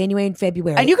month of January and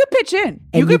February. And you could pitch in.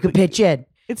 And you could pitch in.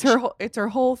 It's her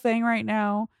whole thing right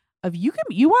now of you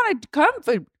want to come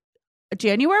for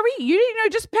January,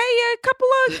 just pay a couple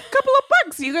of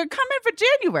bucks. You can come in for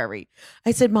January.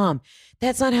 I said, Mom,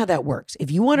 that's not how that works.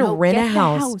 If you want to rent a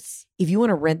house, if you want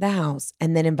to rent the house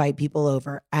and then invite people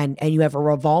over and you have a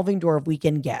revolving door of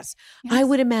weekend guests, Yes. I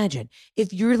would imagine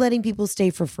if you're letting people stay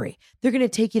for free, they're going to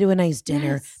take you to a nice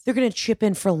dinner. Yes. They're going to chip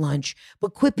in for lunch,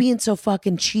 but quit being so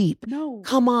fucking cheap. No.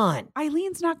 Come on.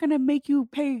 Eileen's not going to make you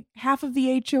pay half of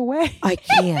the HOA. I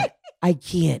can't. I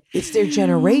can't. It's their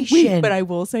generation. Wait, but I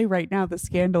will say right now, the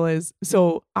scandal is,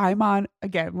 so I'm on,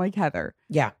 again, like Heather.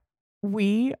 Yeah.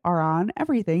 We are on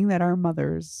everything that our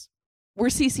mothers, we're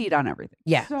CC'd on everything.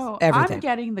 Yeah. So everything. I'm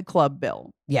getting the club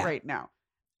bill right now.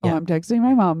 Yeah. Oh, I'm texting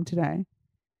my mom today.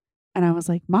 And I was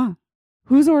like, Ma,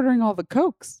 who's ordering all the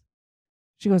Cokes?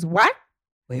 She goes, what?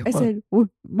 Wait, I what? said,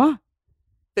 Ma,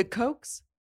 the Cokes?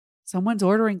 Someone's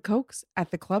ordering Cokes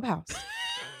at the clubhouse.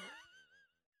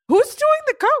 Who's doing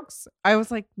the Cokes? I was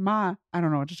like, Ma, I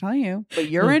don't know what to tell you, but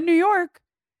you're in New York.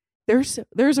 There's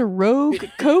a rogue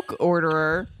Coke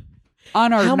orderer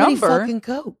on our How number. many fucking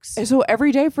Cokes? And so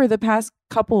every day for the past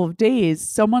couple of days,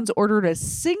 someone's ordered a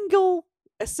single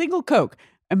Coke.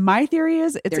 And my theory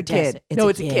is it's They're a kid. testing. No,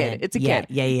 it's a kid. It's a Yeah,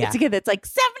 kid. yeah. It's a kid that's like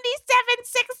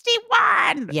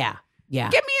 77.61. Yeah. Yeah.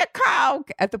 Give me a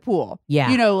Coke at the pool. Yeah.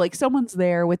 Like someone's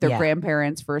there with their Yeah.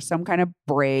 grandparents for some kind of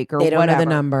break or They don't whatever. know the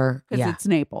number. Because Yeah. it's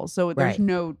Naples. So there's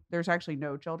Right. there's actually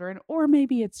no children. Or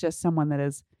maybe it's just someone that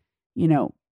is,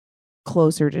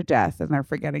 closer to death and they're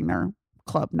forgetting their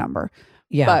club number.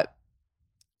 Yeah.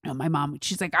 But my mom,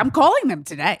 she's like, I'm calling them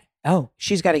today. Oh,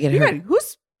 she's got to get her.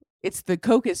 It's the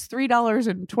Coke is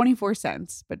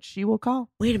 $3.24, but she will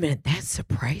call. Wait a minute. That's the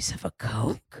price of a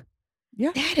Coke?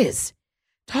 Yeah. That is.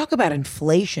 Talk about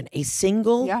inflation. A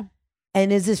single. Yeah.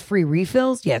 And is this free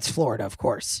refills? Yeah, it's Florida, of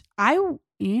course. I would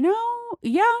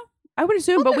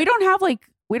assume, but we don't have like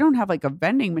a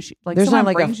vending machine. Like There's not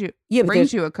someone like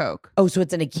brings you a Coke. Oh, so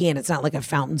it's in a can. It's not like a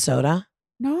fountain soda.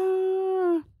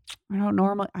 No, I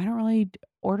don't really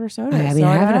order soda. I mean, so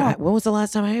I don't know. haven't. When was the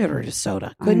last time I ordered a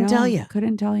soda? Couldn't tell you.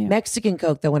 Couldn't tell you. Mexican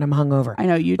Coke though when I'm hungover. I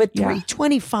know you. But yeah.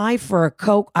 $3.25 for a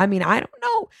Coke. I mean, I don't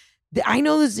know. I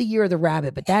know this is the year of the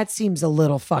rabbit, but that seems a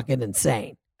little fucking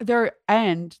insane. I'm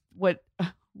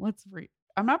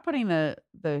not putting the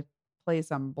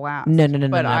place on blast. No,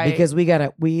 but because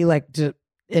we like to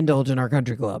indulge in our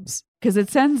country clubs. Because it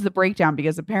sends the breakdown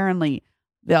because apparently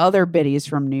the other biddies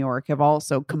from New York have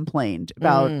also complained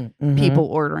about people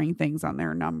ordering things on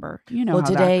their number. You know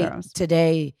how that goes.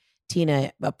 Today,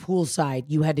 Tina, poolside,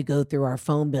 you had to go through our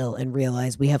phone bill and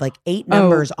realize we have like 8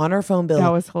 numbers on our phone bill.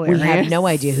 That was hilarious. We have no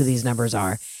idea who these numbers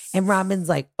are. And Robin's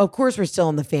like, of course we're still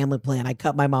on the family plan. I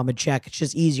cut my mom a check. It's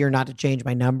just easier not to change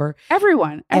my number.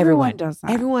 Everyone does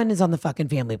that. Everyone is on the fucking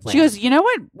family plan. She goes, you know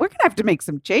what? We're going to have to make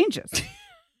some changes.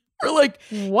 We're like,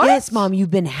 what? Yes, Mom,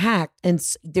 you've been hacked. And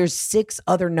there's 6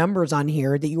 other numbers on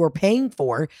here that you are paying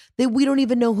for that we don't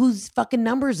even know whose fucking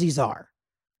numbers these are.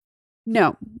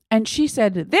 No. And she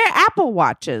said, they're Apple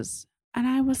Watches. And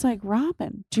I was like,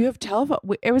 Robin, do you have telephone?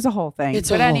 It was a whole thing.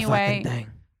 It's but a whole anyway, fucking thing.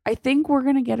 I think we're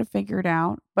going to get it figured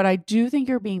out. But I do think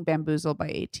you're being bamboozled by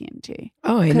AT&T.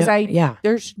 Oh, I know. Because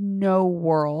there's no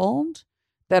world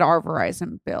that our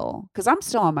Verizon bill, because I'm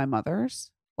still on my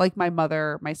mother's. Like my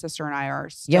mother, my sister, and I are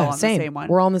still on the same one.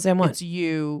 We're all on the same one. It's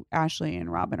you, Ashley,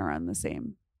 and Robin are on the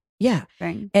same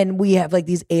thing. And we have like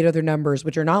these 8 other numbers,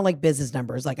 which are not like business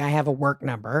numbers. Like I have a work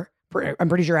number. I'm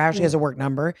pretty sure Ashley has a work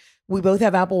number. We both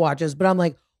have Apple Watches, but I'm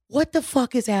like, what the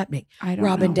fuck is happening?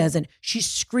 Robin doesn't. She's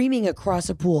screaming across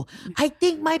a pool. I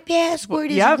think my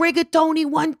password is rigatoni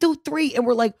 123. And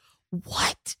we're like,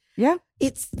 what? Yeah.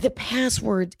 It's the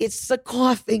password. It's the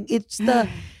coughing. It's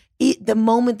the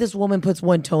moment this woman puts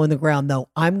one toe in the ground, though,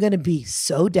 I'm going to be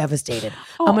so devastated.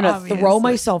 I'm going to throw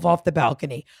myself off the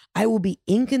balcony. I will be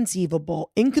inconsolable.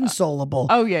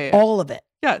 Oh, yeah. All of it.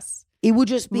 Yes. It would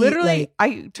just be literally, like,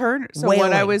 I turned. So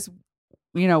wailing. when I was,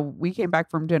 we came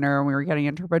back from dinner and we were getting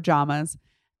into pajamas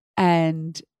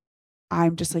and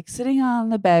I'm just like sitting on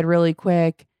the bed really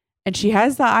quick. And she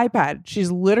has the iPad.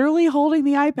 She's literally holding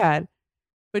the iPad,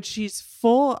 but she's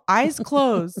full eyes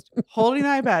closed, holding the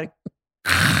iPad.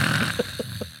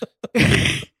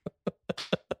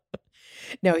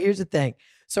 No, here's the thing.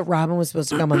 So Robin was supposed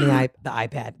to come on the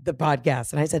iPad, the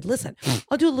podcast. And I said, listen,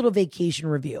 I'll do a little vacation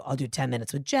review. I'll do 10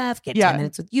 minutes with Jeff, get 10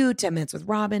 minutes with you, 10 minutes with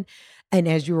Robin. And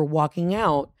as you were walking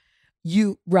out,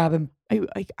 Robin.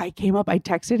 I came up, I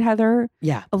texted Heather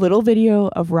a little video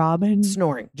of Robin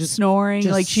snoring. Just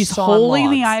like she's holding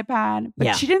the iPad.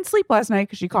 But she didn't sleep last night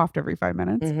because she coughed every 5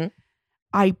 minutes. Mm-hmm.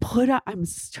 I'm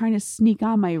trying to sneak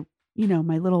on my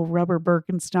my little rubber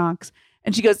Birkenstocks.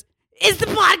 And she goes, is the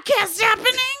podcast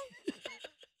happening?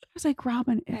 I was like,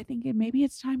 Robin, I think maybe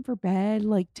it's time for bed.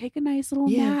 Like, take a nice little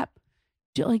nap.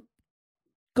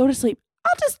 Go to sleep.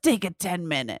 I'll just take a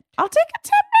 10-minute. I'll take a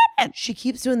 10-minute. She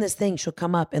keeps doing this thing. She'll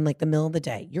come up in like the middle of the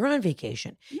day. You're on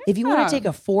vacation. Yeah. If you want to take a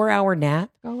 4-hour nap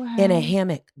in a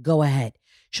hammock, go ahead.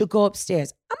 She'll go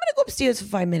upstairs. I'm going to go upstairs for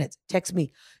 5 minutes. Text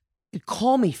me.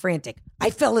 Call me frantic. I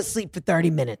fell asleep for 30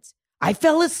 minutes. I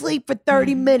fell asleep for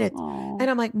 30 minutes. Aww.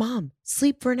 And I'm like, Mom,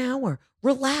 sleep for an hour.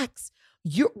 Relax.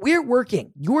 We're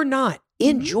working. You're not.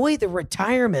 Enjoy the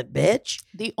retirement, bitch.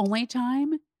 The only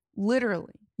time,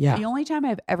 literally, the only time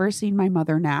I've ever seen my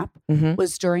mother nap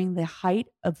was during the height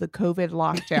of the COVID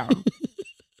lockdown.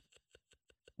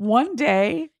 One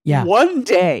day,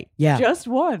 just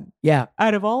one. Yeah.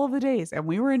 Out of all of the days. And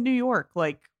we were in New York,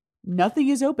 like nothing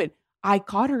is open. I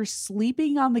caught her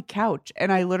sleeping on the couch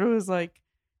and I literally was like,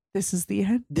 this is the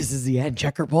end. This is the end.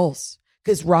 Check her pulse.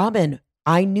 Because Robin,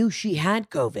 I knew she had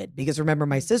COVID because remember,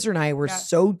 my sister and I were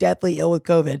so deathly ill with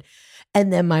COVID.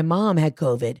 And then my mom had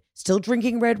COVID, still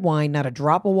drinking red wine, not a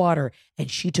drop of water. And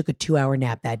she took a 2-hour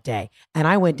nap that day. And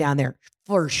I went down there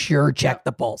for sure, checked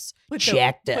the pulse,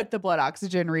 checked it. Put the blood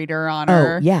oxygen reader on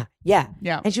her. Yeah.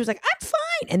 And she was like, I'm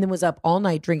fine. And then was up all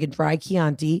night drinking dry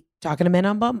Chianti, talking to men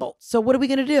on Bumble. So what are we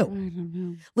going to do? I don't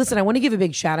know. Listen, I want to give a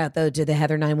big shout out though to the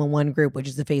Heather 911 group, which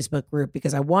is the Facebook group,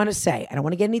 because I want to say, I don't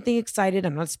want to get anything excited.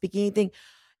 I'm not speaking anything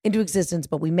into existence,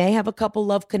 but we may have a couple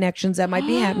love connections that might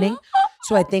be happening.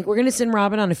 So I think we're going to send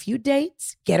Robin on a few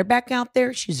dates, get her back out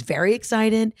there. She's very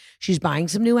excited. She's buying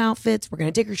some new outfits. We're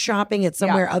going to take her shopping at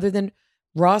somewhere other than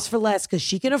Ross for Less because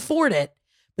she can afford it.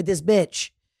 But this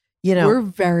bitch, we're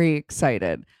very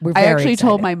excited. I actually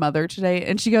told my mother today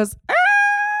and she goes,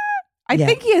 I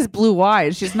think he has blue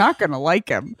eyes. She's not going to like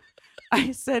him.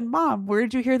 I said, Mom, where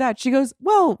did you hear that? She goes,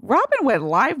 well, Robin went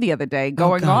live the other day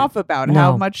going off about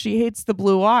how much she hates the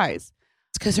blue eyes.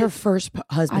 It's because her first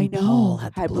husband, Paul,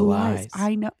 had the blue eyes.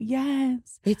 I know.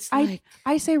 Yes. It's like,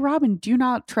 I say, Robin, do you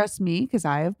not trust me because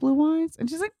I have blue eyes? And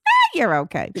she's like, you're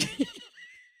okay.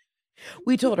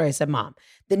 We told her, I said, Mom,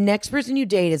 the next person you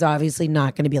date is obviously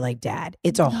not going to be like Dad.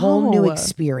 It's a whole new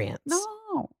experience.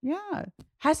 No. Yeah.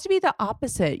 Has to be the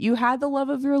opposite. You had the love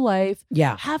of your life.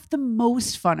 Yeah. Have the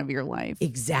most fun of your life.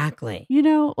 Exactly.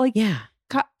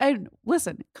 And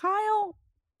listen, Kyle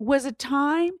was a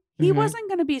time he wasn't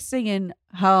going to be singing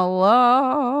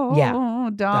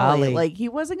hello, Dolly. Like he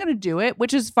wasn't going to do it,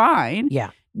 which is fine. Yeah.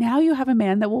 Now you have a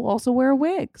man that will also wear a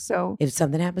wig. So if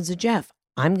something happens to Jeff,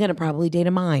 I'm going to probably date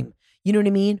a mime. You know what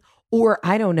I mean? Or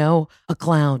I don't know, a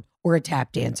clown or a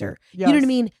tap dancer. Yes. You know what I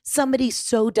mean? Somebody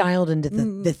so dialed into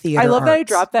the theater. I love that I arts.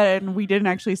 dropped that and we didn't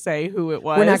actually say who it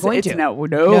was. We're not going to.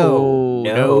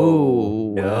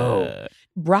 No.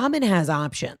 Robin has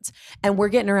options and we're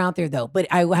getting her out there though. But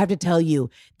I have to tell you,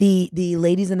 the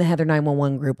ladies in the Heather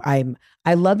 911 group, I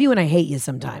love you and I hate you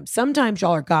sometimes. Sometimes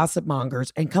y'all are gossip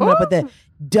mongers and coming up with the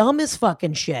dumbest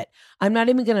fucking shit. I'm not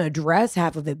even going to address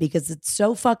half of it because it's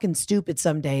so fucking stupid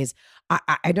some days.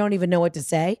 I don't even know what to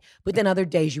say. But then other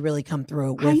days you really come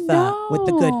through with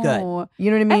the good.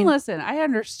 You know what I mean? And listen, I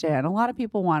understand. A lot of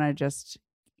people want to just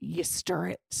stir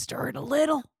it a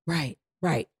little. Right.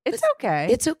 It's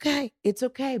okay. It's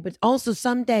okay. But also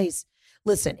some days,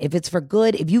 Listen, if it's for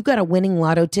good, if you've got a winning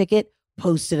lotto ticket,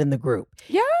 post it in the group.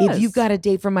 Yes. If you've got a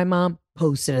date for my mom,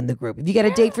 post it in the group. If you got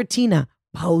a date for Tina,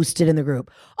 post it in the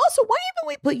group. Also, why haven't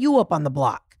we put you up on the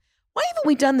block? Why haven't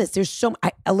we done this? There's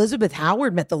Elizabeth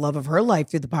Howard met the love of her life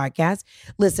through the podcast.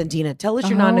 Listen, Tina, tell us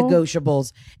your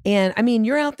non-negotiables. And I mean,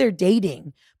 you're out there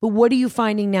dating, but what are you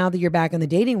finding now that you're back in the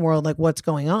dating world? Like, what's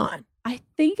going on? I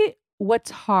think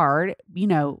what's hard,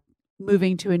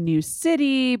 moving to a new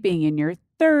city, being in your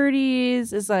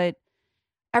 30s, is that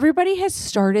everybody has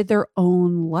started their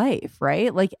own life,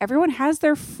 right? Like everyone has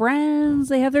their friends,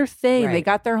 they have their thing, They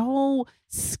got their whole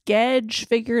sketch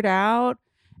figured out.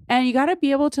 And you got to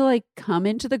be able to like come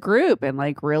into the group and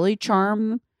like really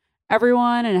charm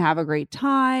everyone and have a great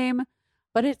time.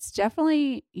 But it's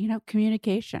definitely,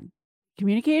 communication.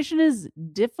 Communication is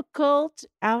difficult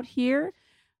out here.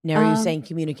 Now, are you saying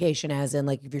communication as in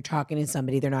like if you're talking to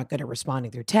somebody, they're not good at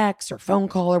responding through text or phone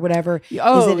call or whatever? Is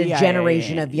it a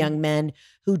generation of young men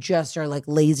who just are like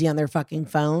lazy on their fucking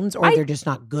phones or they're just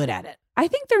not good at it? I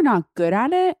think they're not good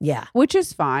at it. Yeah. Which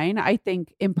is fine. I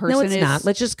think in person No, it's not.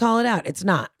 Let's just call it out. It's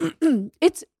not.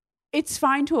 It's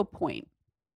fine to a point.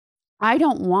 I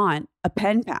don't want a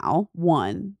pen pal,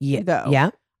 though. Yeah.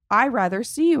 I rather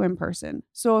see you in person.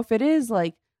 So if it is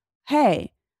like,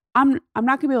 hey, I'm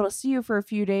not gonna be able to see you for a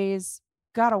few days,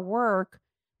 gotta work,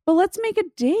 but let's make a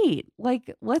date.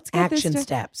 Like, let's get action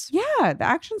steps. Yeah, the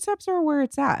action steps are where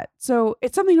it's at. So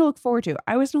it's something to look forward to.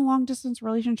 I was in a long distance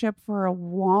relationship for a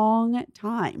long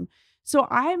time. So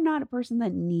I'm not a person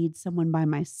that needs someone by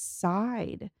my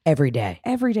side every day.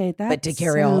 But to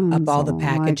carry up all the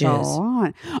packages.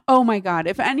 Oh my God.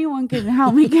 If anyone could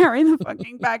help me carry the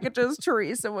fucking packages,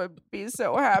 Teresa would be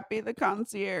so happy. The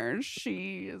concierge,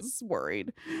 she is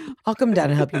worried. I'll come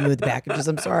down and help you move the packages.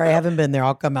 I'm sorry, I haven't been there.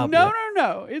 I'll come help you.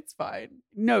 No. It's fine.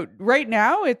 No, right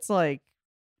now it's like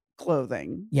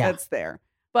clothing that's there.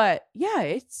 But yeah,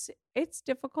 it's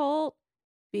difficult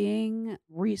being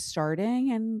restarting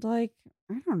and like,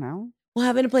 I don't know. Well,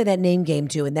 having to play that name game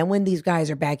too. And then when these guys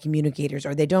are bad communicators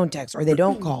or they don't text or they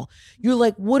don't call, you're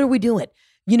like, what are we doing?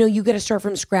 You got to start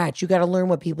from scratch. You got to learn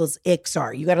what people's icks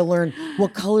are. You got to learn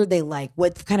what color they like,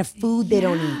 what kind of food they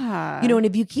don't eat. And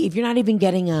if you're not even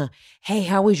getting a, hey,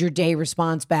 how was your day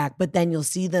response back, but then you'll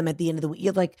see them at the end of the week.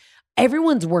 You're like,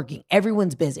 everyone's working.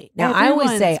 Everyone's busy. Now, I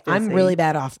always say I'm really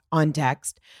bad off on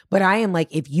text, but I am like,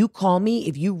 if you call me,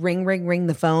 if you ring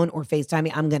the phone or FaceTime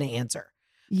me, I'm going to answer.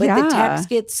 But the text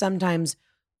gets sometimes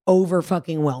over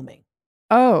fucking whelming.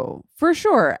 Oh, for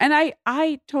sure. And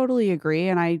I totally agree.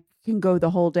 And I can go the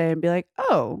whole day and be like,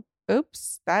 oh,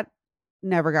 oops, that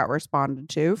never got responded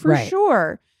to for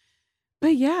sure.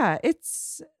 But yeah,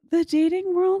 the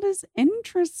dating world is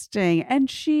interesting. And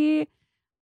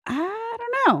I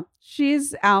don't know.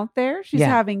 She's out there. She's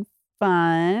having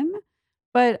fun,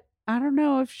 but I don't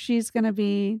know if she's going to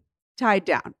be tied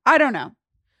down. I don't know.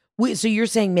 So you're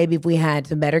saying maybe if we had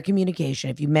some better communication,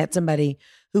 if you met somebody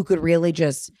who could really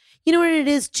just, you know what it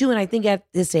is too, and I think at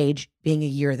this age, being a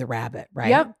year of the rabbit, right?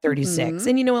 Yep. 36.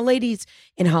 And a lady's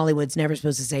in Hollywood's never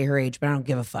supposed to say her age, but I don't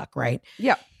give a fuck, right?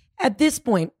 Yeah. At this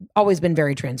point, always been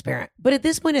very transparent. But at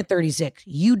this point at 36,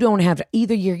 you don't have to,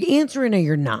 either you're answering or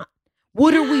you're not.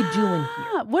 What are we doing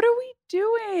here? What are we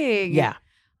doing? Yeah.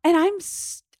 And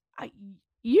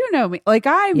you know me, like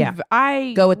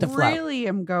I go with the flow. Really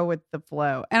am go with the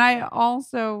flow. And I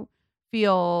also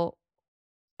feel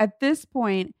at this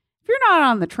point, if you're not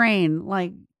on the train,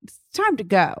 like it's time to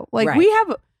go. Like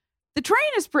the train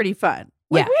is pretty fun.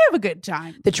 Like we have a good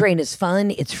time. The train is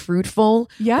fun. It's fruitful.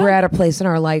 Yeah. We're at a place in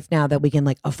our life now that we can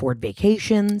like afford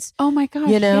vacations. Oh my gosh.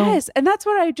 Yes. And that's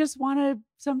what I just want to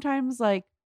sometimes like,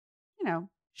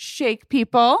 shake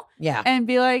people. Yeah. And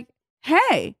be like,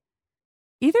 hey,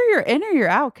 either you're in or you're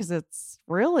out because it's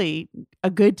really a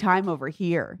good time over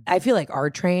here. I feel like our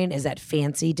train is that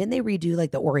fancy. Didn't they redo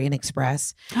like the Orient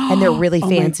Express? And they're really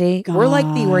fancy. We're like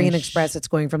the Orient Express that's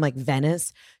going from like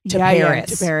Venice to Paris.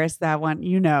 Yeah, to Paris, that one,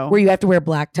 Where you have to wear a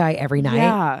black tie every night.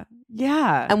 Yeah.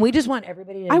 Yeah. And we just want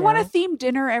everybody to I want a themed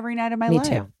dinner every night of my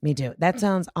life. Me too. That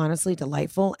sounds honestly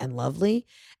delightful and lovely.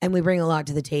 And we bring a lot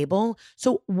to the table.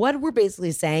 So what we're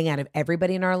basically saying out of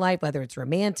everybody in our life, whether it's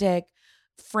romantic,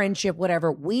 friendship,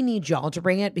 whatever, we need y'all to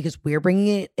bring it because we're bringing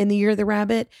it in the year of the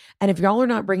rabbit. And if y'all are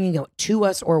not bringing it to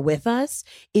us or with us,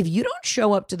 if you don't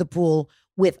show up to the pool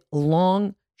with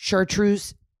long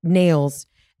chartreuse nails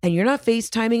and you're not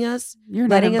FaceTiming us, you're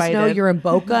letting us know you're in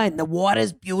Boca and the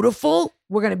water's beautiful,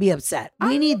 we're going to be upset.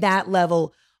 We need that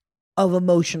level of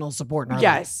emotional support in our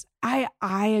life.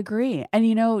 I agree.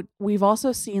 And, we've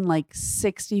also seen like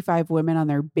 65 women on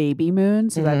their baby moon.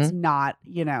 So that's not,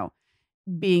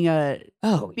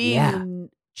 being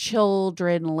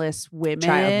childrenless women,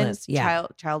 Childless, yeah.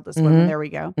 childless Mhm. women. There we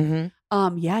go.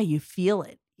 Mm-hmm. Yeah, you feel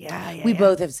it. Yeah. We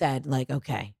both have said, like,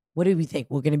 okay, what do we think?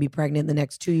 We're going to be pregnant in the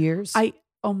next 2 years?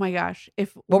 Oh my gosh.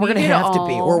 If Well, we're we going to could have to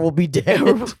be, or we'll be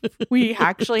dead. we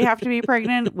actually have to be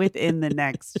pregnant within the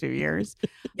next 2 years.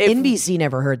 If, NBC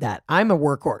never heard that. I'm a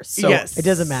workhorse, so yes. it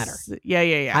doesn't matter.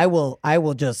 Yeah. I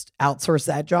will just outsource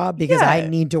that job because Yeah. I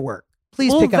need to work.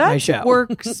 Please pick up my show.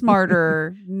 Work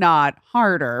smarter, not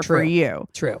harder for True. you.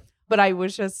 True. But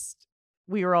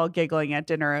we were all giggling at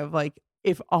dinner of like,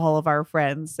 if all of our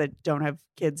friends that don't have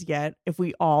kids yet, if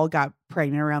we all got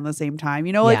pregnant around the same time,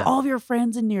 like Yeah. all of your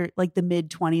friends in your like the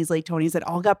mid 20s, late 20s that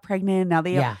all got pregnant. Now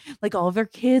they Yeah. like all of their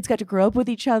kids got to grow up with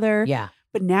each other. Yeah.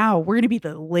 But now we're going to be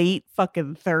the late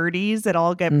fucking 30s that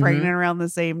all get Mhm. pregnant around the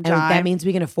same And time. that means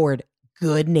we can afford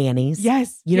good nannies.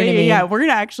 Yes. You know what I mean? Yeah. We're going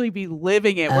to actually be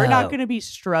living it. We're not Oh. going to be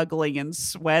struggling and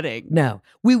sweating. No,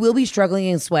 we will be struggling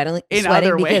and sweating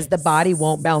other because the ways. body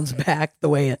won't bounce back the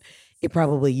way it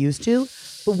probably used to.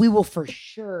 But we will for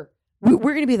sure. We're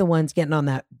going to be the ones getting on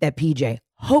that PJ.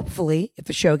 Hopefully, if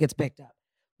the show gets picked up,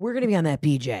 we're going to be on that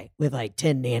PJ with like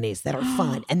 10 nannies that are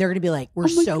fun. And they're going to be like, we're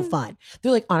Oh my so God. fun.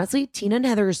 They're like, honestly, Tina and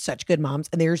Heather are such good moms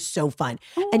and they're so fun.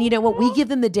 And you know what? We give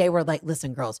them the day where like,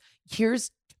 listen, girls,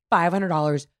 here's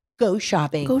 $500. Go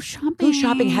shopping. Go shopping. Go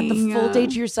shopping. Have the full day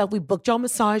to yourself. We booked y'all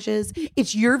massages.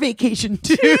 It's your vacation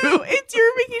too. It's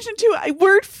your vacation too.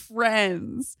 We're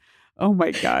friends. Oh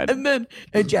my God. And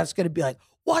Jeff's going to be like,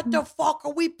 what the fuck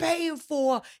are we paying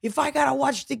for if I got to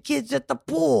watch the kids at the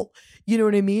pool? You know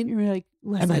what I mean? You're like,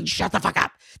 listen, I'm like, shut the fuck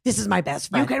up. This is my best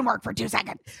friend. you can work for 2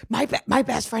 seconds. My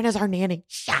best friend is our nanny.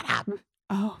 Shut up.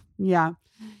 Oh, yeah.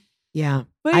 Yeah.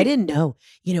 But I didn't know,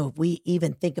 if we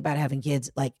even think about having kids,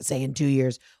 like say in 2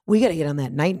 years, we got to get on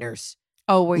that night nurse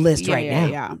list right now.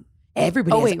 Yeah.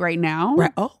 Everybody. Oh, has wait, right now?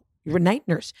 Right. Oh, you're a night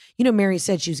nurse. Mary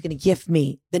said she was going to gift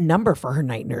me the number for her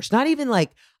night nurse. Not even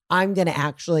like I'm going to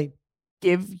actually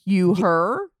Give you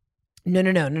her?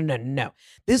 No.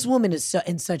 This woman is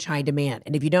in such high demand.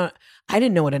 And if you don't, I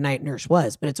didn't know what a night nurse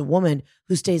was, but it's a woman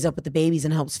who stays up with the babies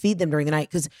and helps feed them during the night.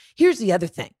 Because here's the other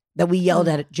thing that we yelled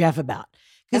at Jeff about.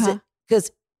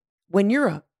 Because when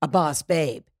you're a boss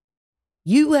babe,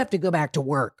 you have to go back to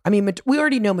work. I mean, we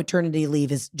already know maternity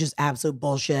leave is just absolute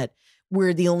bullshit.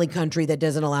 We're the only country that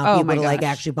doesn't allow people to like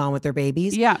actually bond with their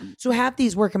babies. Yeah. So half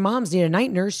these working moms need a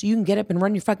night nurse so you can get up and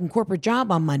run your fucking corporate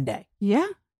job on Monday. Yeah.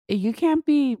 You can't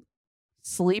be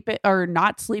sleeping or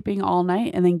not sleeping all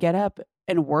night and then get up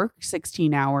and work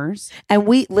 16 hours. And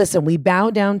we bow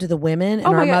down to the women and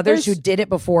our mothers who did it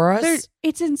before us.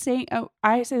 It's insane. Oh,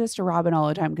 I say this to Robin all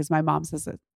the time because my mom says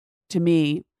it to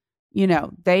me.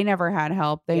 They never had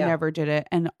help. They never did it.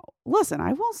 And listen,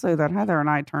 I will say that Heather and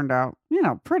I turned out,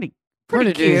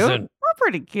 pretty cute. decent. We're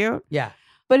pretty cute. Yeah.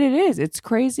 But it's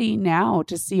crazy now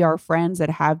to see our friends that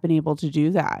have been able to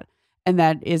do that. And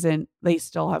they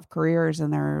still have careers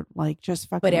and they're like just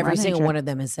fucking. But every single one of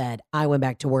them has said, I went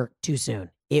back to work too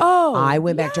soon. I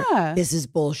went back to, this is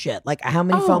bullshit. Like how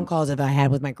many phone calls have I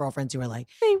had with my girlfriends who were like,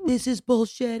 this is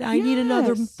bullshit. I need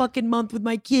another fucking month with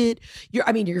my kid. Your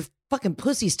fucking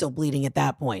pussy's still bleeding at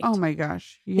that point. Oh my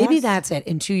gosh. Yes. Maybe that's it.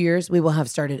 In 2 years, we will have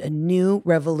started a new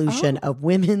revolution of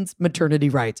women's maternity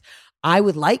rights. I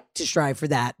would like to strive for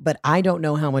that, but I don't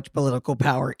know how much political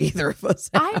power either of us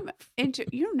have. I'm into,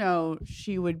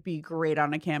 she would be great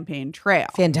on a campaign trail.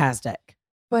 Fantastic.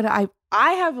 But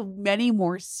I have many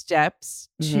more steps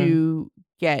to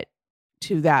get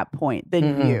to that point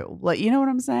than you. Like, you know what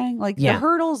I'm saying? Like the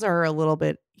hurdles are a little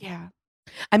bit,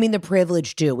 I mean, the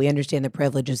privilege too. We understand the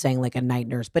privilege of saying like a night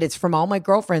nurse, but it's from all my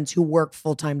girlfriends who work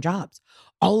full-time jobs.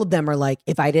 All of them are like,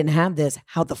 if I didn't have this,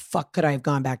 how the fuck could I have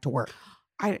gone back to work?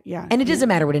 And it doesn't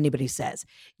matter what anybody says.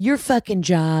 Your fucking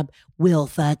job will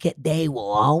fuck it. They will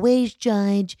always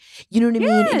judge. You know what I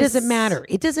mean? It doesn't matter.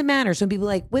 It doesn't matter. Some people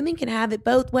are like, women can have it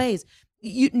both ways.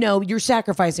 You're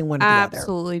sacrificing one or the other.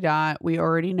 Absolutely not. We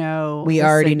already know. We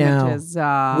already know.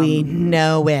 We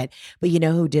know it. But you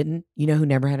know who didn't? You know who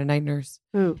never had a night nurse?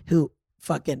 Who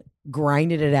fucking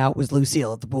grinded it out was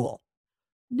Lucille at the pool.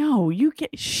 No,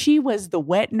 she was the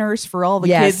wet nurse for all the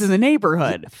kids in the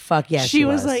neighborhood. Fuck yes. She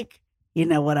was like, you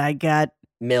know what I got?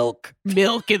 Milk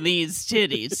in these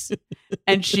titties.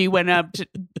 And she went up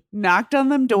knocked on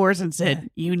them doors and said,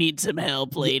 you need some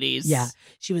help, ladies. Yeah.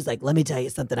 She was like, let me tell you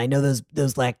something. I know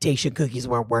those lactation cookies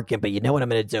weren't working, but you know what I'm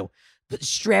going to do?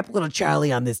 Strap little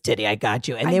Charlie on this titty. I got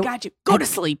you. And I got you. Go to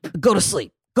sleep. Go to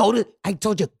sleep. I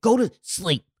told you, go to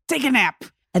sleep. Take a nap.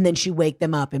 And then she wake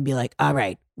them up and be like, all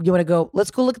right, You want to go?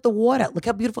 Let's go look at the water. Look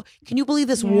how beautiful. Can you believe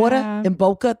this water in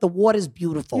Boca? The water's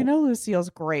beautiful. You know, Lucille's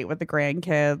great with the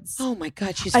grandkids. Oh my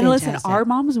God, she's and fantastic. listen, our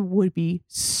moms would be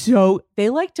they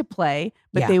like to play,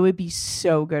 but they would be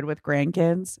so good with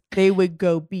grandkids. They would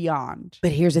go beyond.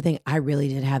 But here's the thing. I really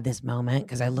did have this moment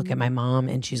because I look at my mom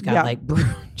and she's got like,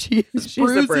 she has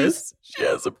bruises. She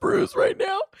has a bruise right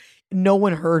now. No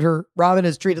one hurt her. Robin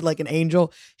is treated like an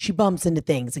angel. She bumps into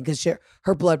things, and because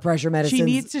her blood pressure medicine, she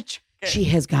needs to. She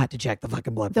has got to check the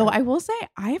fucking blood pressure. Though I will say,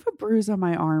 I have a bruise on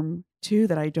my arm too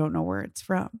that I don't know where it's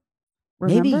from.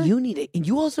 Remember? Maybe you need it, and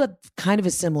you also have kind of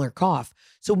a similar cough.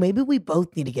 So maybe we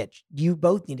both need to get. You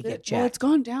both need to get checked. Well, it's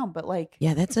gone down, but like,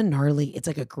 yeah, that's a gnarly. It's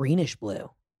like a greenish blue,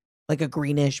 like a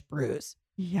greenish bruise.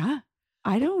 Yeah,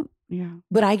 I don't. Yeah.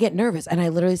 But I get nervous. And I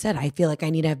literally said, I feel like I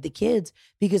need to have the kids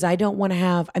because I don't want to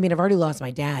have, I mean, I've already lost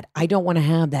my dad. I don't want to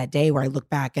have that day where I look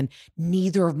back and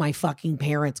neither of my fucking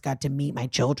parents got to meet my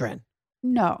children.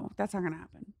 No, that's not going to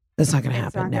happen. That's not going to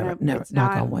happen. Never.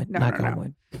 Knock on wood. Knock on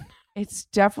wood. It's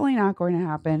definitely not going to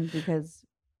happen because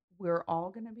we're all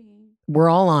going to be. We're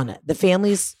all on it. The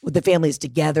families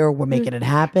together. We're making it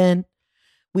happen.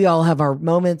 We all have our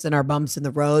moments and our bumps in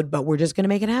the road, but we're just going to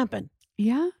make it happen.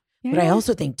 Yeah. But I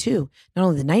also think too, not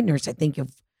only the night nurse, I think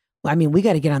we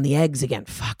got to get on the eggs again.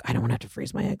 Fuck, I don't want to have to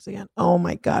freeze my eggs again. Oh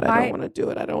my God, I don't want to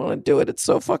do it. I don't want to do it. It's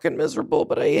so fucking miserable.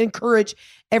 But I encourage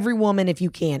every woman, if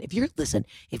you can, if you're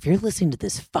listening to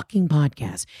this fucking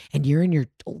podcast and you're in your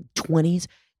 20s,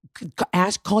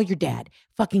 call your dad,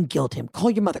 fucking guilt him,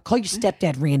 call your mother, call your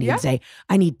stepdad, Randy, and say,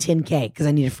 I need 10K because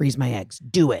I need to freeze my eggs.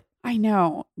 Do it. I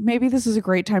know. Maybe this is a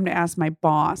great time to ask my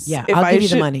boss. Yeah, I'll give you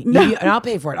the money. No. And I'll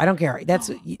pay for it. I don't care.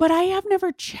 But I have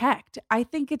never checked. I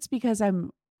think it's because I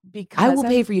will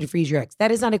pay for you to freeze your eggs. That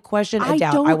is not a question. I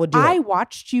doubt I will do it. I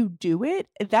watched you do it.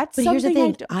 But here's the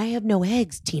thing. I have no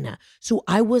eggs, Tina. So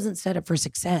I wasn't set up for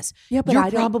success. Yeah, but you're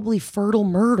probably fertile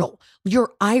myrtle.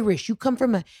 You're Irish. You come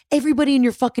from everybody in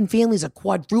your fucking family is a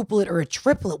quadruplet or a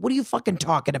triplet. What are you fucking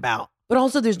talking about? But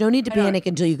also, there's no need to panic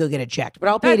until you go get it checked. But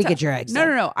I'll pay to get your eggs.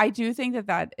 No. I do think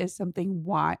that is something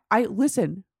why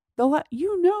listen. The last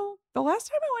time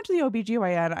I went to the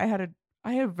OBGYN,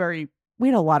 we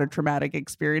had a lot of traumatic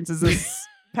experiences this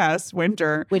past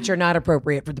winter, which are not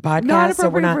appropriate for the podcast. Not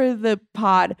appropriate for the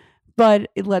pod.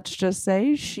 But let's just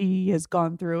say she has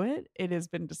gone through it. It has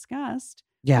been discussed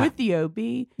with the OB.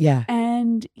 Yeah,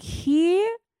 and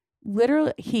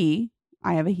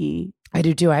I have a he. I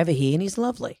do too. I have a he, and he's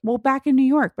lovely. Well, back in New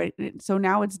York, but so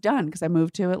now it's done because I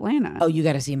moved to Atlanta. Oh, you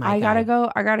got to see my. I gotta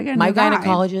get. My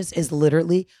gynecologist is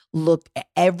literally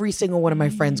every single one of my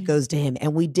friends goes to him,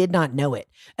 and we did not know it.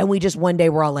 And we just one day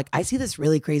we're all like, I see this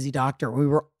really crazy doctor. We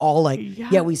were all like,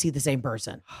 yeah, we see the same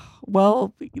person.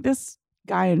 Well, this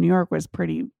guy in New York was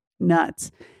pretty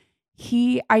nuts.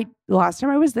 Last time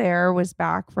I was there was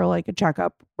back for like a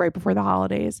checkup right before the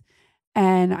holidays.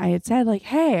 And I had said like,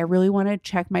 hey, I really want to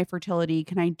check my fertility.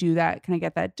 Can I do that? Can I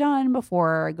get that done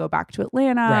before I go back to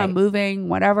Atlanta? Right. I'm moving,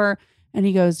 whatever. And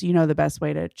he goes, the best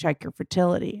way to check your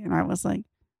fertility. And I was like,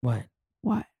 what?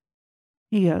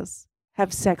 He goes,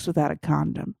 have sex without a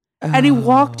condom. Oh, and he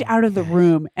walked out of the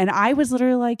room. And I was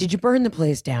literally like, did you burn the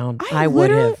place down? I would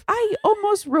have. I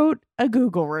almost wrote a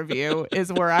Google review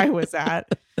is where I was at.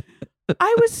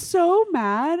 I was so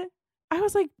mad. I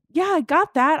was like, yeah, I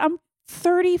got that. I'm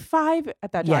 35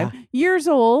 at that time, years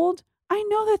old. I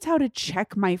know that's how to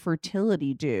check my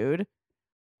fertility, dude.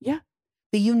 Yeah.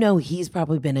 But he's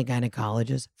probably been a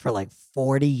gynecologist for like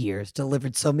 40 years,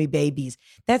 delivered so many babies.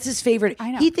 That's his favorite.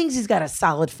 I know. He thinks he's got a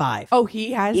solid 5. Oh,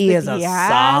 he has. He is a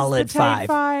solid type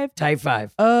 5. Type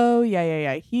 5. Oh,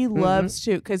 yeah. He loves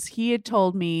to, because he had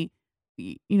told me,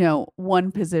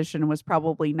 one position was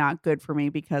probably not good for me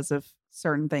because of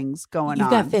certain things going on. You've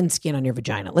got thin skin on your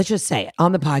vagina. Let's just say it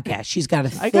on the podcast. She's got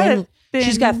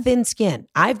she's got thin skin.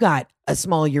 I've got a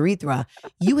small urethra.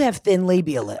 You have thin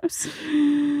labial lips.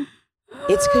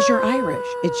 It's because you're Irish.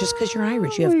 It's just because you're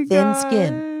Irish. You have thin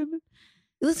skin.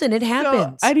 Listen, it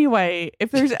happens. So, anyway,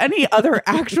 if there's any other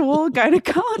actual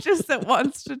gynecologist that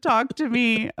wants to talk to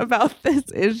me about this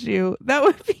issue, that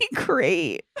would be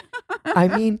great. I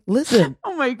mean, listen.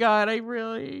 Oh my God,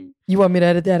 You want me to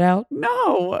edit that out?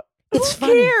 No. It's Who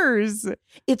cares?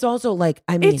 It's also like,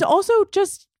 it's also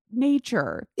just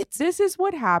nature. This is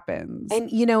what happens. And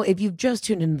if you've just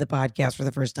tuned into the podcast for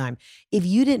the first time, if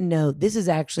you didn't know, this is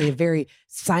actually a very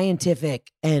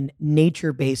scientific and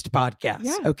nature-based podcast.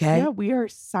 Yeah, okay? Yeah, we are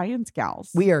science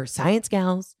gals. We are science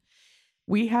gals.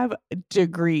 We have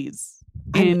degrees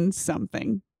in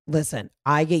something. Listen,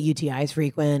 I get UTIs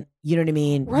frequent. You know what I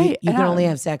mean? Right. You can only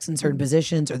have sex in certain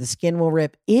positions or the skin will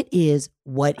rip. It is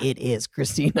what it is,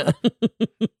 Christina.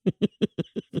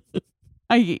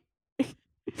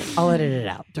 I'll edit it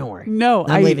out. Don't worry. No,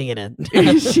 I'm leaving it in.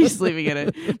 She's leaving it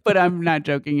in. But I'm not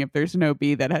joking. If there's an OB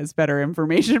that has better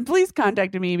information, please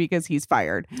contact me because he's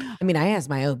fired. I mean, I asked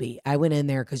my OB. I went in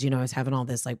there because, I was having all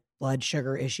this like blood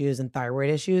sugar issues and thyroid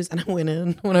issues. And I went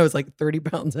in when I was like 30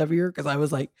 pounds heavier because I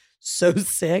was like so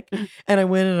sick. And I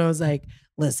went in and I was like,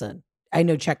 listen, I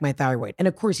know, check my thyroid. And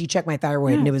of course he checked my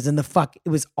thyroid and it was it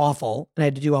was awful. And I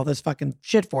had to do all this fucking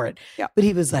shit for it. Yeah. But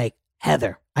he was like,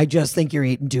 Heather, I just think you're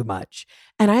eating too much.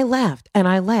 And I laughed and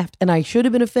I should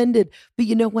have been offended. But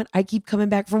you know what? I keep coming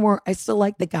back for more. I still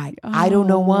like the guy. I don't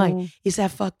know why. He's that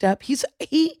fucked up.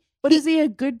 But is he a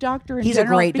good doctor in he's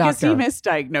general? A great doctor. Because he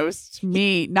misdiagnosed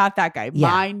me. Not that guy. Yeah.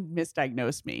 Mine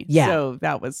misdiagnosed me. Yeah. So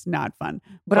that was not fun.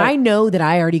 But I know that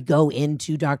I already go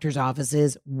into doctors'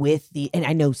 offices and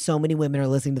I know so many women are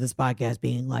listening to this podcast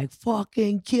being like,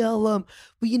 fucking kill him.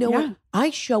 But you know what? I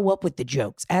show up with the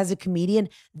jokes. As a comedian,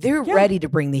 they're ready to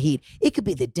bring the heat. It could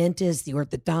be the dentist, the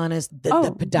orthodontist, the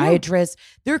podiatrist.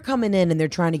 They're coming in and they're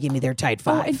trying to give me their tight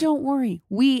five. Oh, and don't worry.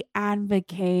 We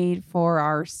advocate for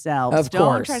ourselves. Of don't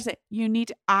course. try to say, you need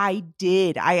to. I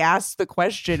did. I asked the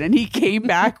question and he came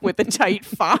back with a tight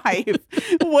five.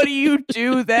 What do you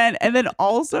do then? And then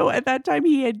also at that time,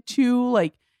 he had two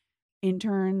like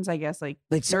interns, I guess, like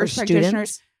nurse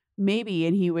practitioners. Maybe.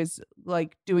 And he was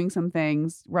like doing some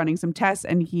things, running some tests.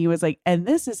 And he was like, and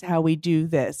this is how we do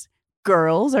this.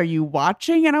 Girls, are you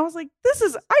watching? And I was like,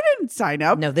 I didn't sign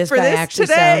up. No, this for guy this actually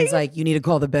today. sounds like you need to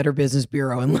call the Better Business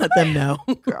Bureau and let them know.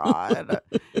 God.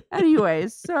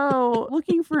 Anyways, so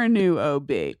looking for a new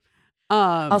OB.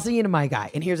 I'll send you to my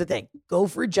guy. And here's the thing. Go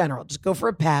for a general. Just go for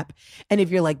a pep. And if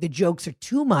you're like, the jokes are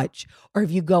too much, or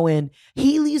if you go in,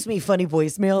 he leaves me funny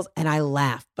voicemails and I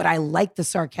laugh, but I like the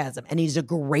sarcasm and he's a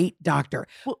great doctor.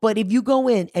 But if you go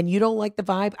in and you don't like the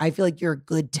vibe, I feel like you're a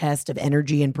good test of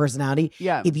energy and personality.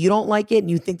 Yeah. If you don't like it and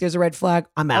you think there's a red flag,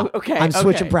 I'm out. Okay. I'm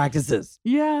switching practices.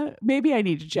 Yeah. Maybe I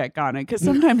need to check on it because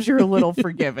sometimes you're a little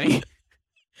forgiving.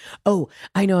 Oh,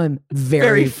 I know I'm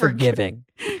very forgiving.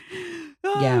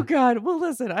 Oh God. Well,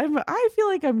 listen, I feel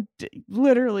like I'm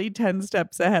literally 10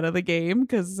 steps ahead of the game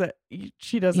because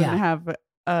she doesn't have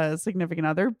a significant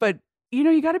other, but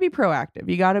you got to be proactive.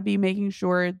 You got to be making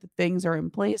sure that things are in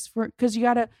place because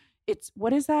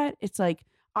what is that? It's like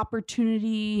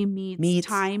opportunity meets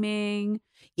timing,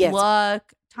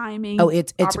 luck, timing. Oh,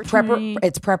 it's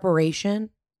preparation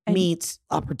meets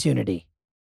opportunity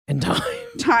and time.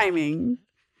 Timing.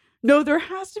 No, there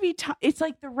has to be time. It's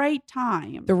like the right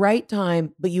time. The right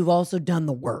time, but you've also done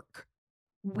the work.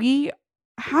 We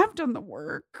have done the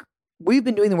work. We've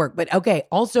been doing the work. But okay,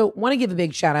 also want to give a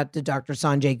big shout out to Dr.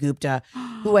 Sanjay Gupta,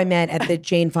 who I met at the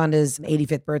Jane Fonda's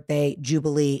 85th birthday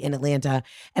jubilee in Atlanta.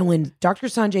 And when Dr.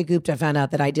 Sanjay Gupta found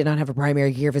out that I did not have a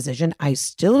primary care physician, I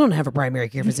still don't have a primary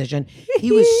care physician.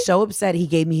 He was so upset. He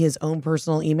gave me his own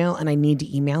personal email and I need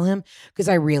to email him because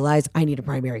I realized I need a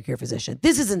primary care physician.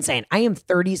 This is insane. I am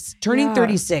turning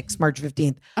 36 March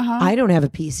 15th. I don't have a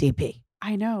PCP.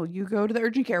 I know. You go to the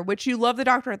urgent care, which you love the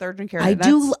doctor at the urgent care. I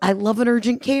do. I love an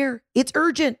urgent care. It's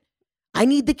urgent. I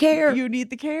need the care. You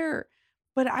need the care.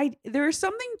 But there's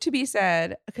something to be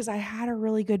said because I had a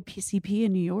really good PCP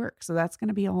in New York. So that's going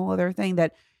to be a whole other thing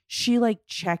that she like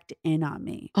checked in on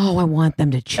me. Oh, I want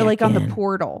them to check on the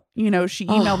portal. She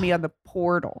emailed me on the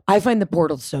portal. I find the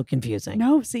portal so confusing.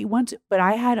 No, see, but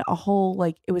I had a whole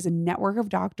it was a network of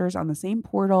doctors on the same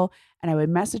portal, and I would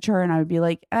message her and I would be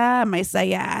like, my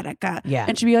sciatica. Yeah.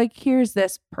 And she'd be like, here's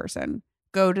this person.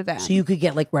 Go to them. So you could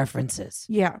get references.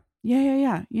 Yeah.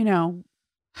 Yeah.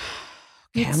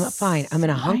 Okay, I'm fine. I'm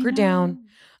gonna hunker down.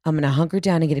 I'm gonna hunker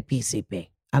down and get a PCP.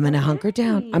 I'm going to hunker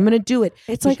down. I'm going to do it.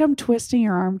 It's like I'm twisting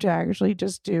your arm to actually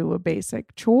just do a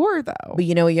basic chore, though. But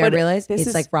you know what I realized?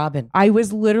 It's like Robin. I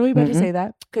was literally about to say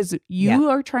that because you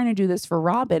are trying to do this for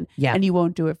Robin and you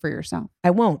won't do it for yourself. I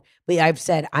won't. But I've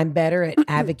said I'm better at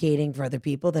advocating for other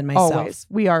people than myself. Always.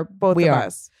 We are. Both of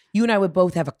us. You and I would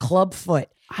both have a club foot.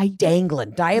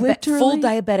 Dangling. Full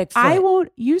diabetic foot. I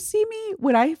won't. You see me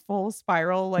when I full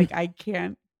spiral, I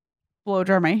can't blow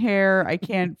dry my hair. I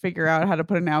can't figure out how to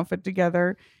put an outfit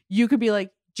together. You could be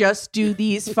like, just do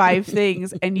these 5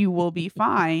 things and you will be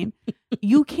fine.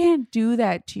 You can't do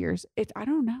that to yourself. I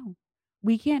don't know.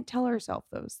 We can't tell ourselves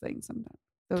those things sometimes.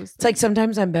 It's like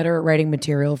sometimes I'm better at writing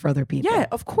material for other people. Yeah,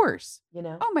 of course.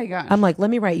 Oh my gosh. I'm like,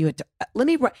 let me write you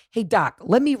hey doc,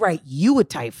 let me write you a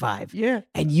type 5. Yeah.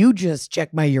 And you just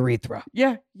check my urethra.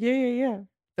 Yeah.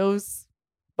 Those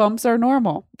bumps are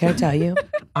normal. Can I tell you?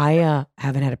 I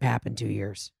haven't had a PAP in 2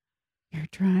 years. You're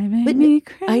driving me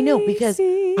crazy. I know, because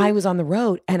I was on the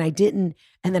road and I didn't,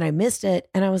 and then I missed it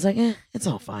and I was like, it's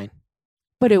all fine.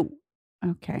 But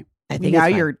okay. I think now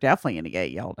it's fine. you're definitely going to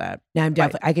get yelled at. Now I'm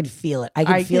definitely, I can feel it. I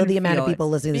can feel the amount of people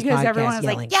listening to this because podcast everyone is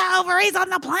yelling. like, "Yeah, Mary's on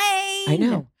the plane." I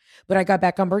know. But I got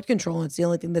back on birth control, and it's the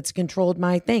only thing that's controlled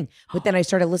my thing. But then I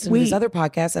started listening to this other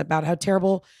podcast about how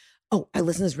terrible. Oh, I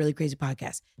listened to this really crazy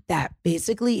podcast that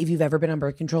basically, if you've ever been on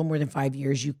birth control more than 5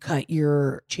 years, you cut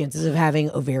your chances of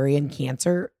having ovarian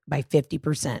cancer by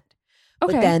 50%. Okay.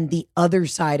 But then the other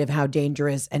side of how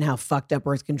dangerous and how fucked up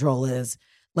birth control is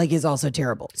also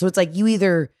terrible. So it's like you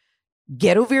either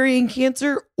get ovarian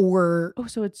cancer or... Oh,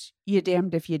 so it's you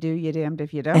damned if you do, you damned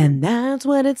if you don't. And that's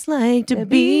what it's like to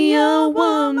be a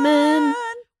woman.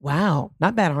 Wow.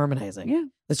 Not bad harmonizing. Yeah.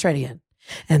 Let's try it again.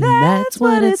 And that's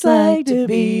what it's like to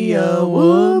be a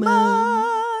woman.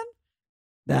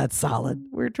 That's solid.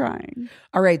 We're trying.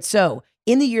 All right. So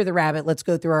in the year of the rabbit, let's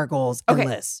go through our goals and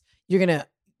lists. You're going to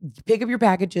pick up your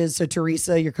packages so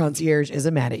Teresa, your concierge,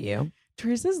 isn't mad at you.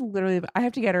 Teresa's literally, I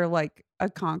have to get her like a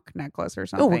conch necklace or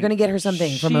something. Oh, we're going to get her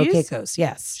something from O'Keikos.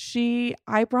 Yes.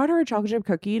 I brought her a chocolate chip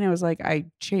cookie and it was like, I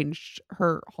changed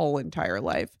her whole entire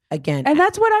life. Again. And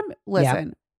that's what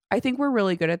listen, I think we're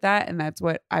really good at that. And that's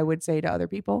what I would say to other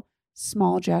people.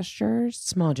 Small gestures.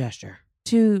 Small gesture.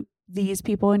 To these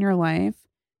people in your life.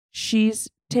 She's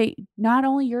not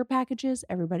only your packages,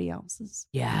 everybody else's.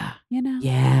 Yeah. You know?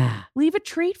 Yeah. Leave a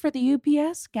treat for the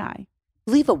UPS guy.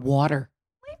 Leave a water.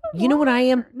 You know what I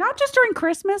am? Not just during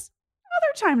Christmas,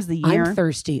 other times of the year. I'm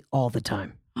thirsty all the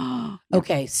time.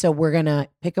 Okay, so we're going to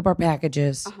pick up our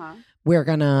packages. Uh-huh. We're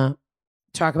going to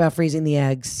talk about freezing the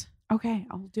eggs. Okay,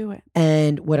 I'll do it.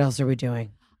 And what else are we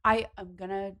doing? I'm going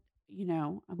to,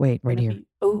 Wait, right here.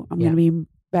 I'm going to be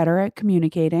better at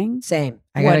communicating. Same.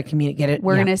 I got to communicate it.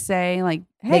 We're going to say like,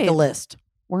 hey. Make a list.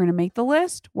 We're going to make the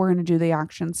list. We're going to do the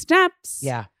action steps.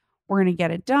 Yeah. We're going to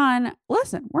get it done.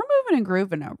 Listen, we're moving and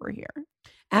grooving over here.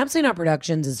 Absolutely Not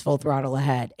Productions is full throttle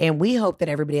ahead. And we hope that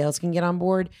everybody else can get on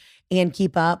board and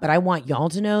keep up. But I want y'all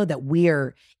to know that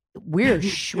we're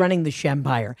running the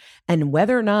Shempire. And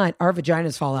whether or not our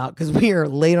vaginas fall out because we are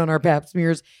late on our pap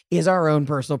smears is our own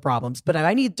personal problems. But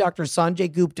I need Dr. Sanjay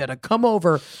Gupta to come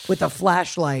over with a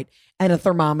flashlight and a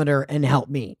thermometer and help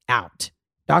me out.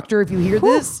 Doctor, if you hear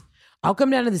this, I'll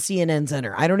come down to the CNN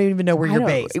Center. I don't even know where you're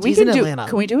based. He's in Atlanta.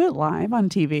 Can we do it live on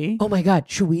TV? Oh my God.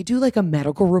 Should we do like a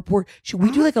medical report? Should we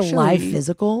do like a live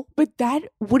physical? But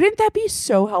wouldn't that be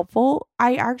so helpful?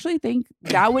 I actually think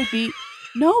that would be...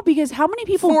 No, because how many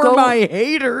people For my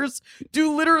haters,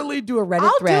 literally do a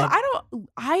Reddit thread.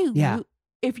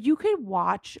 If you could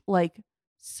watch like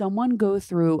someone go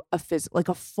through a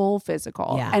full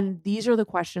physical, and these are the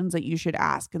questions that you should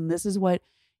ask, and this is what,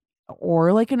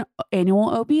 or like an annual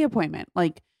OB appointment,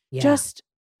 like just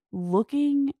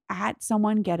looking at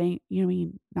someone getting,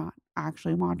 not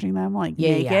actually watching them like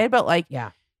naked, but like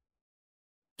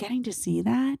getting to see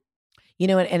that,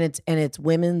 and it's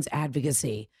women's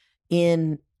advocacy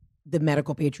in the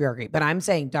medical patriarchy. But I'm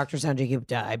saying Dr. Sanjay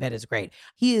Gupta, I bet is great.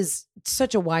 He is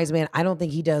such a wise man. I don't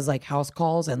think he does like house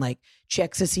calls and like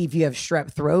checks to see if you have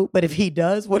strep throat. But if he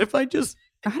does, what if I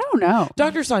don't know.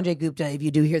 Dr. Sanjay Gupta, if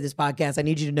you do hear this podcast, I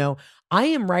need you to know I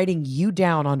am writing you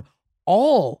down on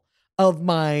all of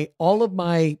my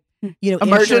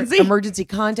emergency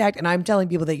contact, and I'm telling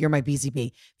people that you're my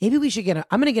PCP. Maybe we should I'm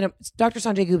going to get Dr.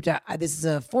 Sanjay Gupta. This is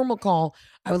a formal call.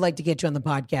 I would like to get you on the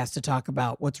podcast to talk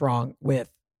about what's wrong with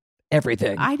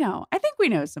everything. I know. I think we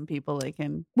know some people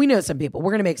We know some people.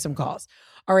 We're going to make some calls.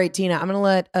 All right, Tina, I'm going to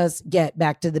let us get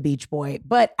back to the Beach Boy.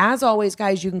 But as always,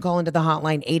 guys, you can call into the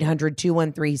hotline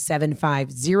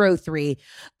 800-213-7503.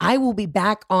 I will be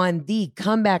back on the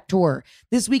comeback tour.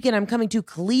 This weekend, I'm coming to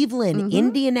Cleveland,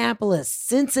 Indianapolis,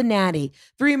 Cincinnati,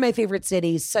 3 of my favorite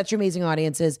cities, such amazing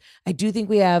audiences. I do think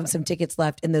we have some tickets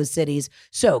left in those cities.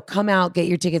 So come out, get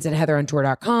your tickets at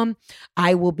heatherontour.com.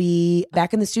 I will be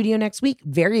back in the studio next week.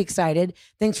 Very excited.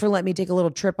 Thanks for letting me take a little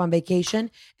trip on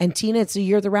vacation. And Tina, it's the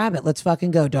year of the rabbit. Let's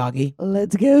fucking go, doggy.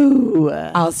 Let's go.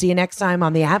 I'll see you next time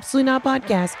on the Absolutely Not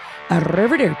Podcast.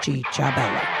 Arrivederci. Ciao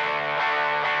bella.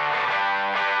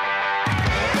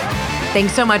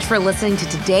 Thanks so much for listening to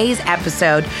today's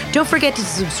episode. Don't forget to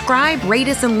subscribe, rate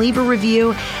us, and leave a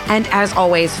review. And as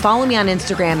always, follow me on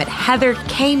Instagram at Heather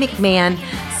K. McMahon.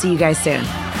 See you guys soon.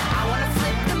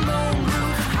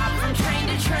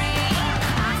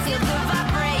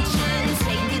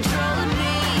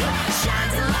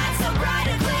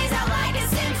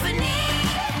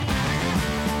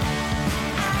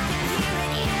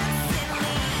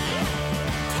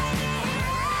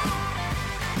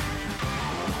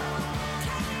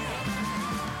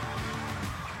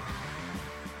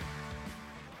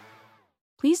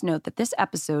 Please note that this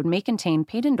episode may contain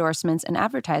paid endorsements and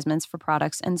advertisements for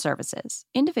products and services.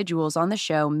 Individuals on the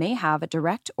show may have a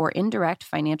direct or indirect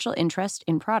financial interest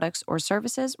in products or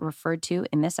services referred to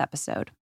in this episode.